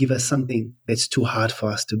going to give us something that's too hard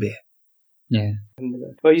for us to bear. Yeah.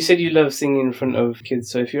 Well, you said you love singing in front of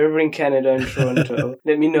kids, so if you're ever in Canada and Toronto,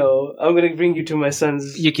 let me know. I'm going to bring you to my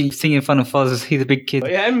son's... You can sing in front of Faz, he's a big kid. Oh,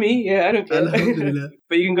 yeah, and me. Yeah, I don't care.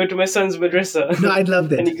 But you can go to my son's madrasa. No, I'd love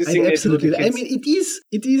that. And you can sing absolutely. I mean,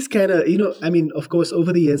 it is kind of, of course,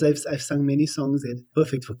 over the years, I've sung many songs that are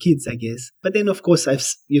perfect for kids, I guess. But then, of course, I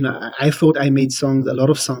thought I made a lot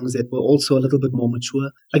of songs that were also a little bit more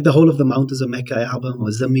mature, like the Whole of the Mountains of Mecca album, or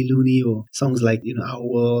Zamiluni, or songs like, Our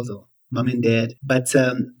World, or Mom and Dad. But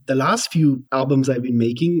the last few albums I've been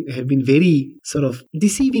making have been very sort of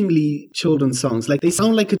deceivingly children's songs. They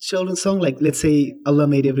sound like a children's song, let's say Allah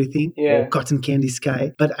Made Everything, or Cotton Candy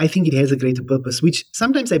Sky. But I think it has a greater purpose, which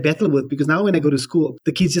sometimes I battle with, because now when I go to school,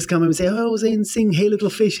 the kids just come and say, oh, Zain, sing Hey Little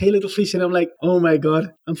Fish, Hey Little Fish. And I'm like, oh my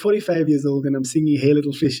God, I'm 45 years old and I'm singing Hey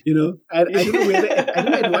Little Fish. I don't know I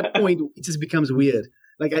don't know at what point it just becomes weird.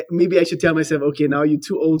 Maybe I should tell myself, okay, now you're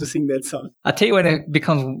too old to sing that song. I tell you when it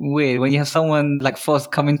becomes weird, when you have someone like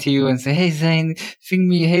Foz coming to you and say, hey Zain, sing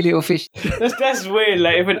me Hey Little Fish. That's weird.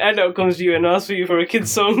 If an adult comes to you and asks you for a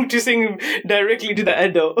kid's song to sing directly to the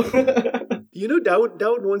adult.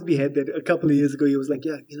 Dawood once we had that a couple of years ago. He was like,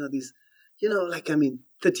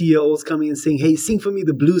 30-year-olds coming and saying, hey, sing for me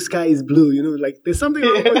The Blue Sky is Blue. There's something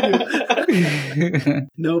wrong with you.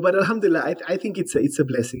 No, but alhamdulillah, I think it's a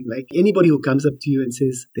blessing. Anybody who comes up to you and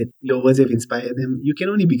says that your words have inspired them, you can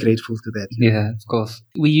only be grateful to that. Yeah, of course.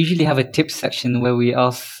 We usually have a tips section where we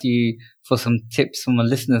ask you for some tips from a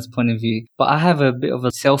listener's point of view. But I have a bit of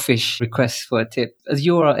a selfish request for a tip. As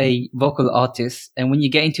you are a vocal artist, and when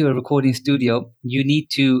you get into a recording studio, you need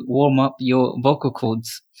to warm up your vocal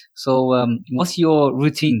cords. So what's your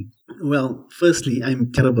routine Well, firstly,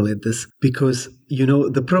 I'm terrible at this because,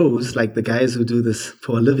 the pros, like the guys who do this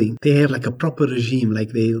for a living, they have like a proper regime. Like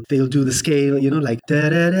they'll do the scale, like da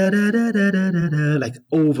da da da da da da da da, like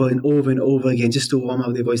over and over and over again just to warm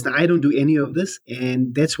up their voice. Now, I don't do any of this,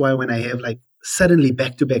 and that's why when I have like suddenly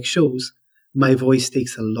back-to-back shows, my voice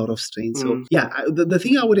takes a lot of strain. So the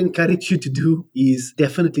thing I would encourage you to do is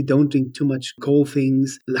definitely don't drink too much cold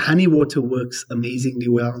things. Honey water works amazingly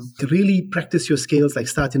well. To really practice your scales, like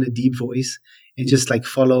start in a deep voice and just like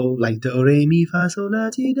follow like do, re, mi, fa, sol, la,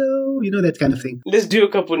 ti, do, that kind of thing. Let's do a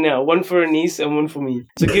couple now. One for Anis and one for me.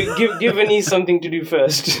 So give Anis something to do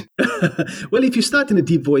first. Well, if you start in a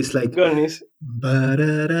deep voice like... Go on, Anis.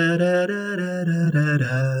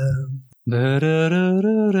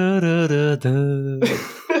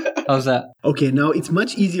 How's that? Okay, now it's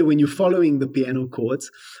much easier when you're following the piano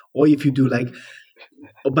chords, or if you do like,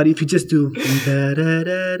 but if you just do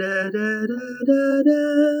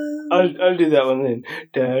I'll do that one then.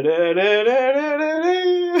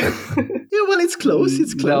 Yeah, well, it's close.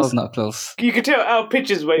 It's close. That was not close. You can tell our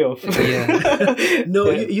pitch is way off. Yeah.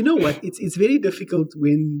 No, you know what? It's very difficult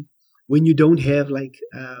when you don't have like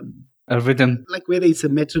a rhythm, like whether it's a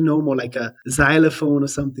metronome or like a xylophone or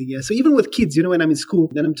something. Yeah. So even with kids, when I'm in school,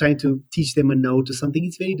 then I'm trying to teach them a note or something.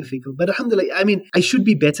 It's very difficult. But alhamdulillah, I mean, I should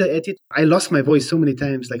be better at it. I lost my voice so many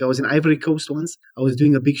times. Like I was in Ivory Coast once. I was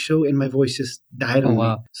doing a big show and my voice just died on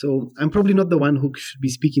me. So I'm probably not the one who should be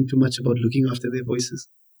speaking too much about looking after their voices.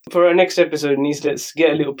 For our next episode, Nis, let's get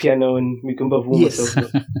a little piano and we can both warm ourselves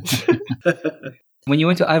up. When you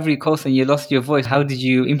went to Ivory Coast and you lost your voice, how did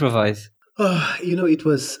you improvise? Oh,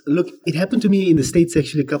 it happened to me in the States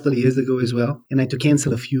actually a couple of years ago as well. And I had to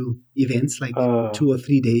cancel a few events, like 2 or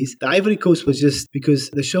 3 days. The Ivory Coast was just because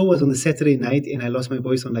the show was on the Saturday night and I lost my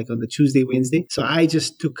voice on the Tuesday, Wednesday. So I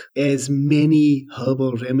just took as many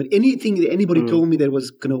herbal remedies, anything that anybody told me that was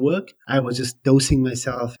going to work, I was just dosing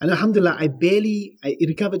myself. And alhamdulillah, I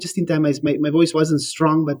recovered just in time. My voice wasn't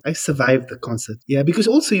strong, but I survived the concert. Yeah, because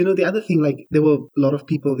also, the other thing, like there were a lot of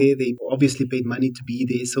people there. They obviously paid money to be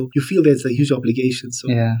there. So you feel there's a huge obligation. So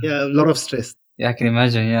yeah, a lot of stress. Yeah, I can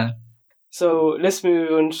imagine, yeah. So let's move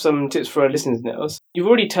on to some tips for our listeners now. So you've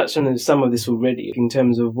already touched on some of this already in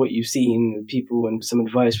terms of what you've seen with people and some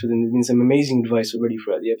advice for them. There's been some amazing advice already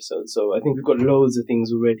throughout the episode. So I think we've got loads of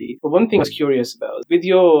things already. But one thing I was curious about, with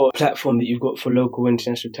your platform that you've got for local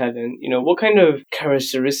international talent, what kind of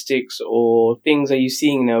characteristics or things are you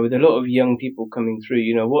seeing now with a lot of young people coming through?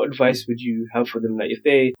 What advice would you have for them? Like if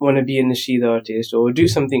they want to be a nasheed artist or do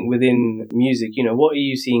something within music, what are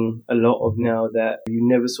you seeing a lot of now that you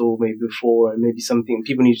never saw maybe before? And maybe something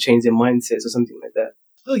people need to change their mindsets or something like that.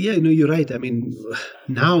 Oh yeah, you're right. I mean,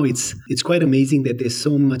 now it's quite amazing that there's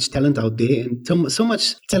so much talent out there and so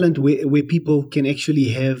much talent where people can actually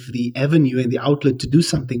have the avenue and the outlet to do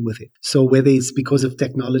something with it. So whether it's because of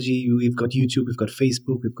technology, we've got YouTube, we've got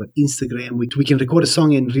Facebook, we've got Instagram, we can record a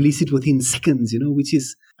song and release it within seconds, which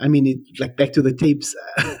is, like back to the tapes,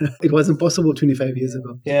 it wasn't possible 25 years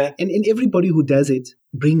ago. Yeah. And everybody who does it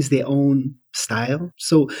brings their own style.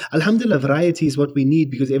 So alhamdulillah, variety is what we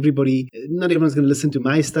need because not everyone's going to listen to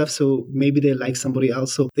my stuff. So maybe they like somebody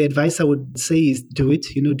else. So the advice I would say is do it,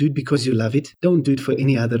 do it because you love it. Don't do it for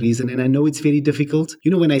any other reason. And I know it's very difficult.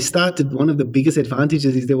 When I started, one of the biggest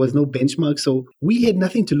advantages is there was no benchmark. So we had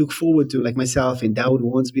nothing to look forward to, like myself and Dawood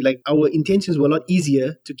Warnsby. Like our intentions were a lot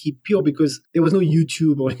easier to keep pure because there was no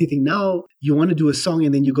YouTube or anything. Now you want to do a song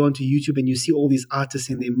and then you go onto YouTube and you see all these artists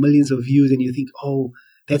and there are millions of views and you think, oh,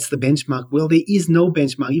 that's the benchmark. Well, there is no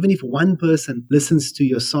benchmark. Even if one person listens to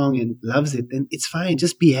your song and loves it, then it's fine.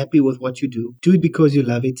 Just be happy with what you do. Do it because you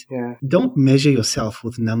love it. Yeah. Don't measure yourself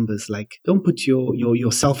with numbers. Like, don't put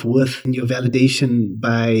your self-worth and your validation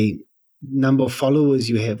by number of followers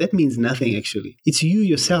you have. That means nothing, actually. It's you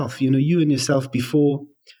yourself, you and yourself before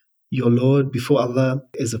your Lord, before Allah,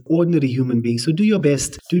 as an ordinary human being. So do your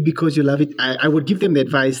best. Do it because you love it. I would give them the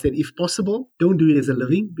advice that if possible, don't do it as a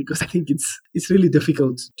living because I think it's really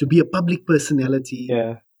difficult to be a public personality.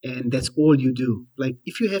 Yeah. And that's all you do. Like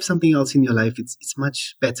if you have something else in your life, it's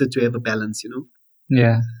much better to have a balance,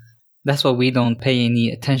 Yeah. That's why we don't pay any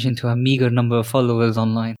attention to a meager number of followers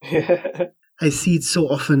online. I see it so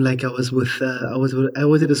often. Like I was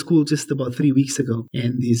at a school just about 3 weeks ago,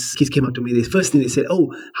 and these kids came up to me. The first thing they said,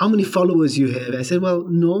 "Oh, how many followers you have?" I said, "Well,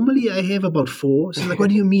 normally I have about 4." She's like, "What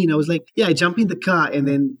do you mean?" I was like, "Yeah, I jump in the car, and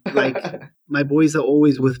then like my boys are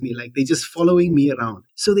always with me. Like they're just following me around."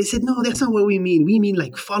 So they said, "No, that's not what we mean. We mean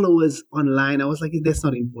like followers online." I was like, "That's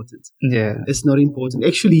not important. Yeah, it's not important."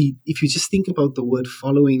 Actually, if you just think about the word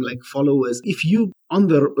following, like followers, if you on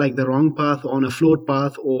the wrong path or on a flawed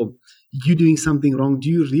path or you doing something wrong, do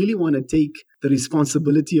you really want to take the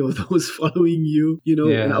responsibility of those following you,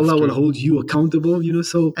 and Allah will hold you accountable,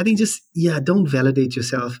 So I think just, don't validate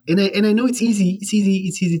yourself. And I know it's easy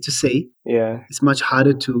to say. Yeah. It's much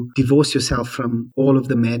harder to divorce yourself from all of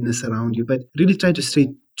the madness around you, but really try to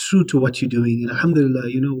stay true to what you're doing. And alhamdulillah,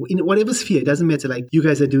 in whatever sphere, it doesn't matter. Like you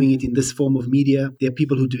guys are doing it in this form of media. There are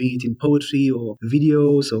people who are doing it in poetry or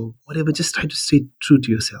videos or whatever. Just try to stay true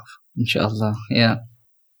to yourself. Inshallah. Yeah.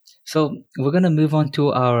 So we're going to move on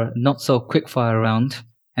to our not so quickfire round.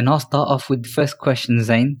 And I'll start off with the first question,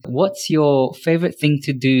 Zain. What's your favorite thing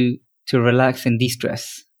to do to relax and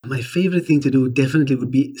de-stress? My favorite thing to do definitely would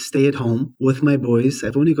be stay at home with my boys.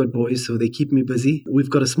 I've only got boys, so they keep me busy. We've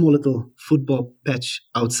got a small little football patch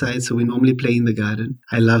outside, so we normally play in the garden.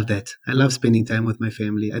 I love that. I love spending time with my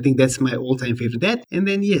family. I think that's my all-time favorite. That, and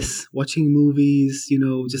then yes, watching movies,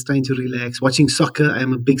 just trying to relax. Watching soccer.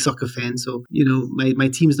 I'm a big soccer fan, so, my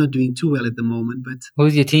team's not doing too well at the moment, but...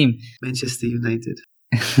 Who's your team? Manchester United.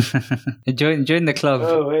 Join the club.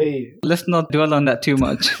 Oh, hey. Let's not dwell on that too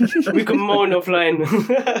much. We can moan offline.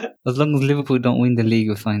 As long as Liverpool don't win the league,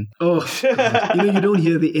 we're fine. Oh, you don't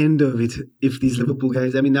hear the end of it if these Liverpool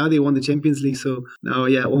guys... I mean, now they won the Champions League, so now,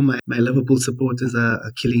 all my Liverpool supporters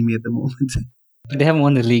are killing me at the moment. They haven't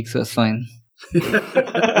won the league, so it's fine.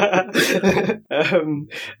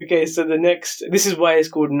 Okay, so the next, this is why it's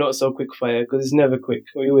called Not So Quickfire, because it's never quick.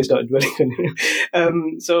 We always start dwelling on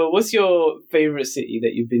it. So what's your favorite city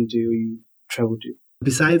that you've been to or you traveled to?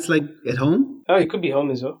 Besides, like, at home? Oh, it could be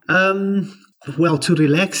home as well. Well, to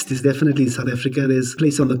relax, there's definitely South Africa. There's a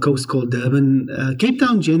place on the coast called Durban. Cape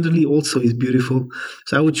Town generally also is beautiful.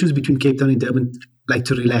 So I would choose between Cape Town and Durban, like,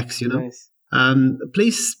 to relax, Nice. A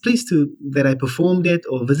place that I performed at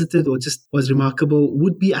or visited or just was remarkable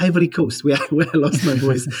would be Ivory Coast, where I lost my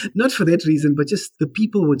voice. Not for that reason, but just the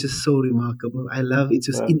people were just so remarkable. I love it.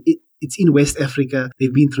 Just it's in West Africa.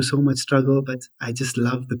 They've been through so much struggle, but I just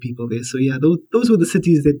love the people there. So those were the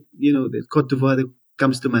cities that, that Côte d'Ivoire that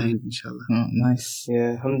comes to mind, inshallah. Oh, nice.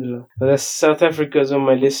 Yeah, alhamdulillah. Well, that's South Africa's on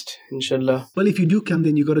my list, inshallah. Well, if you do come,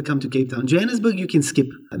 then you got to come to Cape Town. Johannesburg, you can skip.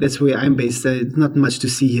 That's where I'm based. Not much to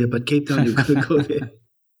see here, but Cape Town, you've got to go there.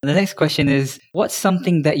 The next question is, what's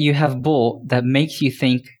something that you have bought that makes you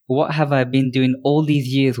think, what have I been doing all these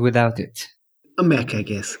years without it? A Mac, I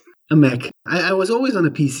guess. A Mac. I was always on a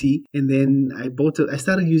PC, and then I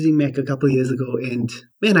started using Mac a couple of years ago, and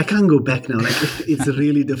man, I can't go back now. Like, it's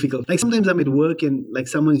really difficult. Like, sometimes I'm at work and like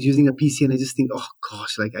someone's using a PC and I just think, oh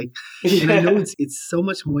gosh, like and I know it's so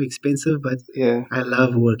much more expensive, but I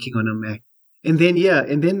love working on a Mac. And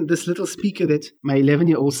then this little speaker that my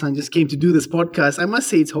 11-year-old son just came to do this podcast, I must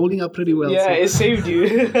say it's holding up pretty well. Yeah, so. It saved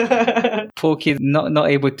you. Poor kid, not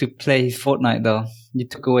able to play his Fortnite though. You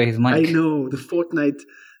took away his mic. I know, the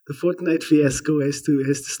Fortnite fiasco has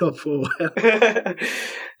to stop for a while.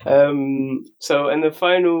 So, and the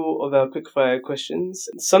final of our quickfire questions,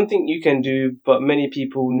 something you can do, but many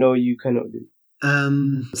people know you cannot do.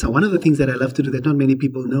 So one of the things that I love to do that not many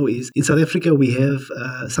people know is in South Africa we have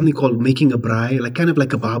something called making a braai, like kind of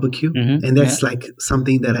like a barbecue, and that's like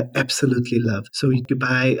something that I absolutely love. So you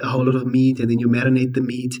buy a whole lot of meat and then you marinate the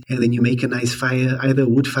meat and then you make a nice fire, either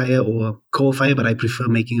wood fire or coal fire, but I prefer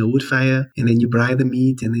making a wood fire, and then you braai the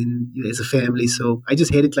meat and then as a family. So I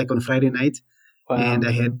just had it like on Friday night. Wow. And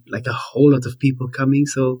I had like a whole lot of people coming.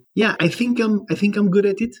 So yeah, I think I'm good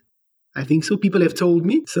at it. I think so. People have told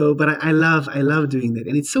me so, but I love doing that,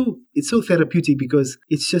 and it's so therapeutic because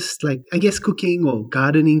it's just like, I guess, cooking or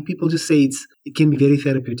gardening. People just say it can be very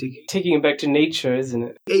therapeutic. Taking it back to nature, isn't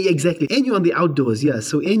it? Yeah, exactly. And you're on the outdoors, yeah.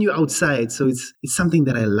 So and you're outside, so it's something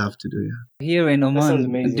that I love to do. Yeah. Here in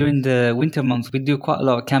Oman, during the winter months, we do quite a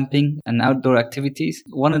lot of camping and outdoor activities.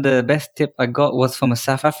 One of the best tips I got was from a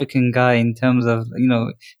South African guy in terms of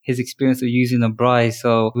his experience of using a braai.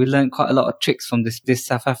 So we learned quite a lot of tricks from this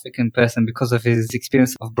South African person because of his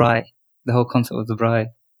experience of braai, the whole concept of the braai.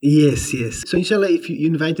 Yes. So inshallah, if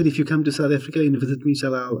you come to South Africa and visit me,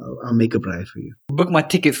 inshallah, I'll make a braai for you. Book my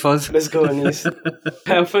tickets, Foz. Let's go, Anis.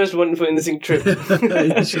 Our first wonderful in the sync trip.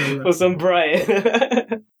 For some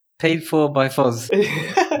braai. Paid for by Foz.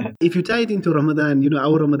 If you tie it into Ramadan,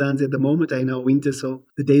 our Ramadans at the moment are now winter, so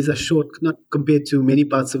the days are short, not compared to many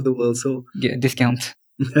parts of the world. So get a discount.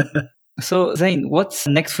 So Zain, what's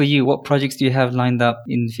next for you? What projects do you have lined up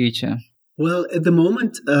in the future? Well, at the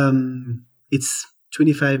moment, it's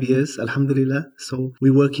 25 years, alhamdulillah. So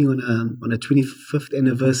we're working on a 25th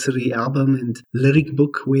anniversary album and lyric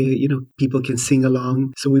book where, people can sing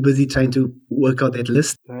along. So we're busy trying to work out that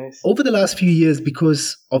list. Nice. Over the last few years,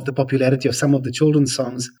 because of the popularity of some of the children's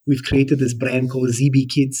songs, we've created this brand called ZB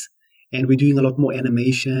Kids, and we're doing a lot more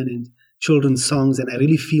animation and children's songs, and I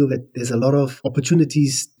really feel that there's a lot of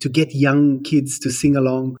opportunities to get young kids to sing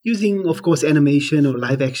along using, of course, animation or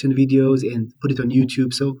live action videos and put it on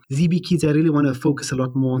YouTube. So ZB Kids, I really want to focus a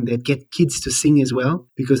lot more on that, get kids to sing as well,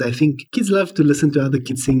 because I think kids love to listen to other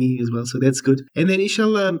kids singing as well. So that's good. And then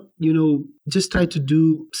inshallah, just try to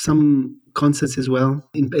do some concerts as well,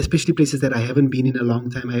 especially places that I haven't been in a long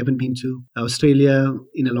time. I haven't been to Australia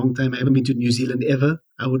in a long time. I haven't been to New Zealand ever.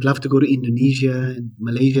 I would love to go to Indonesia and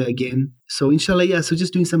Malaysia again. So inshallah, so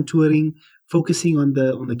just doing some touring, focusing on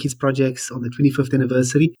the kids projects on the 25th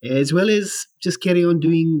anniversary, as well as just carry on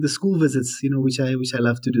doing the school visits, which I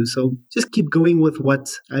love to do. So just keep going with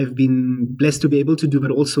what I've been blessed to be able to do,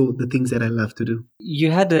 but also the things that I love to do.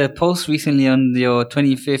 You had a post recently on your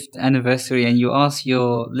 25th anniversary, and you asked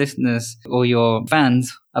your listeners or your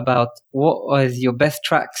fans about what was your best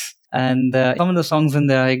tracks. And some of the songs in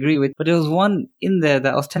there I agree with, but there was one in there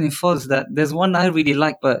that I was telling Foz that there's one I really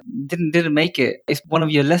like but didn't make it. It's one of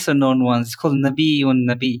your lesser known ones. It's called Nabi on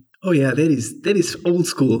Nabi. Oh yeah, that is old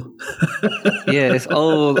school. Yeah, it's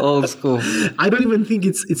old school. I don't even think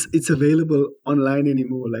it's available online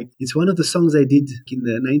anymore. Like, it's one of the songs I did in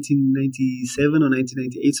the 1997 or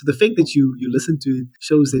 1998. So the fact that you listen to it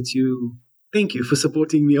shows that you. Thank you for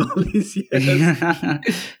supporting me all these years.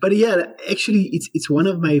 But yeah, actually, it's one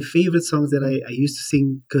of my favorite songs that I used to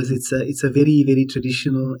sing, because it's a very, very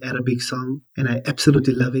traditional Arabic song, and I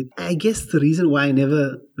absolutely love it. I guess the reason why I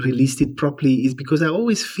never released it properly is because I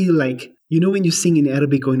always feel like, when you sing in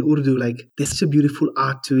Arabic or in Urdu, like, there's such a beautiful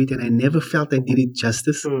art to it, and I never felt I did it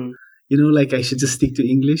justice. Like I should just stick to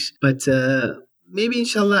English. But maybe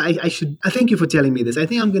inshallah I should. I thank you for telling me this. I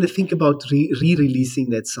think I'm going to think about re-releasing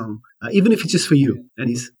that song, even if it's just for you,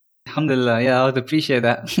 Anis. Alhamdulillah, yeah, I would appreciate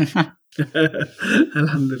that.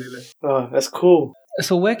 Alhamdulillah. Oh, that's cool.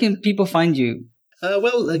 So where can people find you?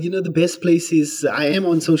 The best place is, I am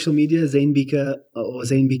on social media, Zain Bhikha or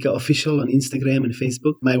Zain Bhikha Official on Instagram and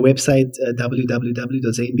Facebook. My website,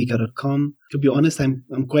 www.zainbhikha.com. To be honest, I'm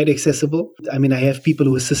quite accessible. I mean, I have people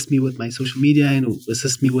who assist me with my social media and who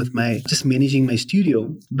assist me with just managing my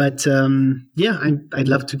studio. But I'd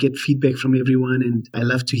love to get feedback from everyone, and I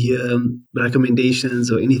love to hear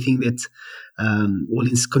recommendations or anything that will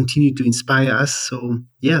continue to inspire us. So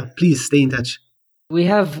yeah, please stay in touch. We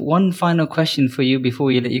have one final question for you before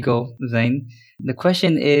we let you go, Zain. The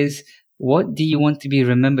question is, what do you want to be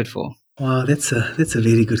remembered for? Wow, that's a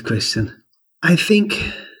very good question. I think,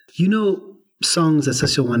 songs are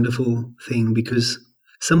such a wonderful thing, because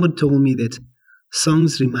someone told me that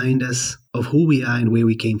songs remind us of who we are and where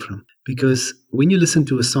we came from. Because when you listen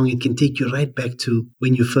to a song, it can take you right back to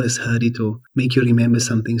when you first heard it or make you remember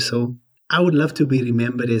something. So I would love to be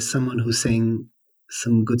remembered as someone who sang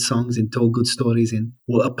some good songs and told good stories and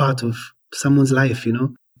were a part of someone's life,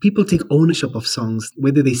 People take ownership of songs,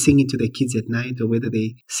 whether they sing it to their kids at night or whether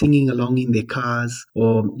they singing along in their cars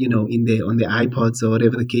or, on their iPods or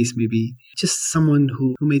whatever the case may be. Just someone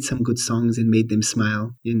who made some good songs and made them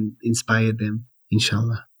smile and inspired them,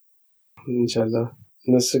 inshallah. Inshallah.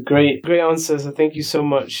 That's a great answer. So thank you so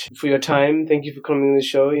much for your time. Thank you for coming on the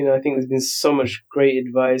show. I think there's been so much great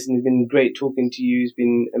advice, and it's been great talking to you. It's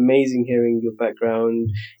been amazing hearing your background,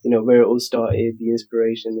 where it all started, the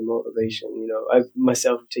inspiration, the motivation. I've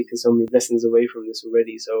myself taken so many lessons away from this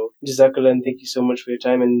already. So Jazakallah, and thank you so much for your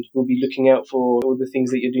time. And we'll be looking out for all the things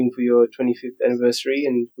that you're doing for your 25th anniversary,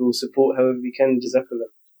 and we'll support however we can. Jazakallah.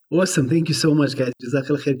 Awesome. Thank you so much, guys.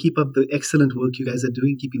 Jazakallah khair. Keep up the excellent work you guys are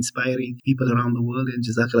doing. Keep inspiring people around the world. And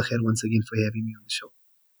Jazakallah khair once again for having me on the show.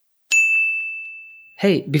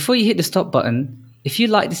 Hey, before you hit the stop button, if you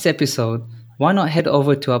like this episode, why not head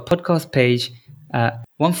over to our podcast page at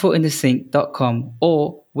onefootinthesync.com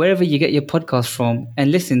or wherever you get your podcast from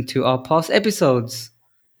and listen to our past episodes.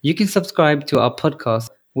 You can subscribe to our podcast.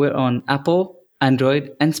 We're on Apple,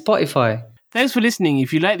 Android, and Spotify. Thanks for listening.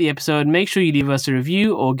 If you like the episode, make sure you leave us a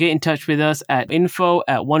review or get in touch with us at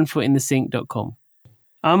info@onefootinthesync.com.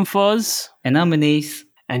 I'm Foz. And I'm Anis.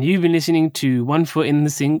 And you've been listening to One Foot in the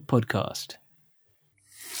Sync podcast.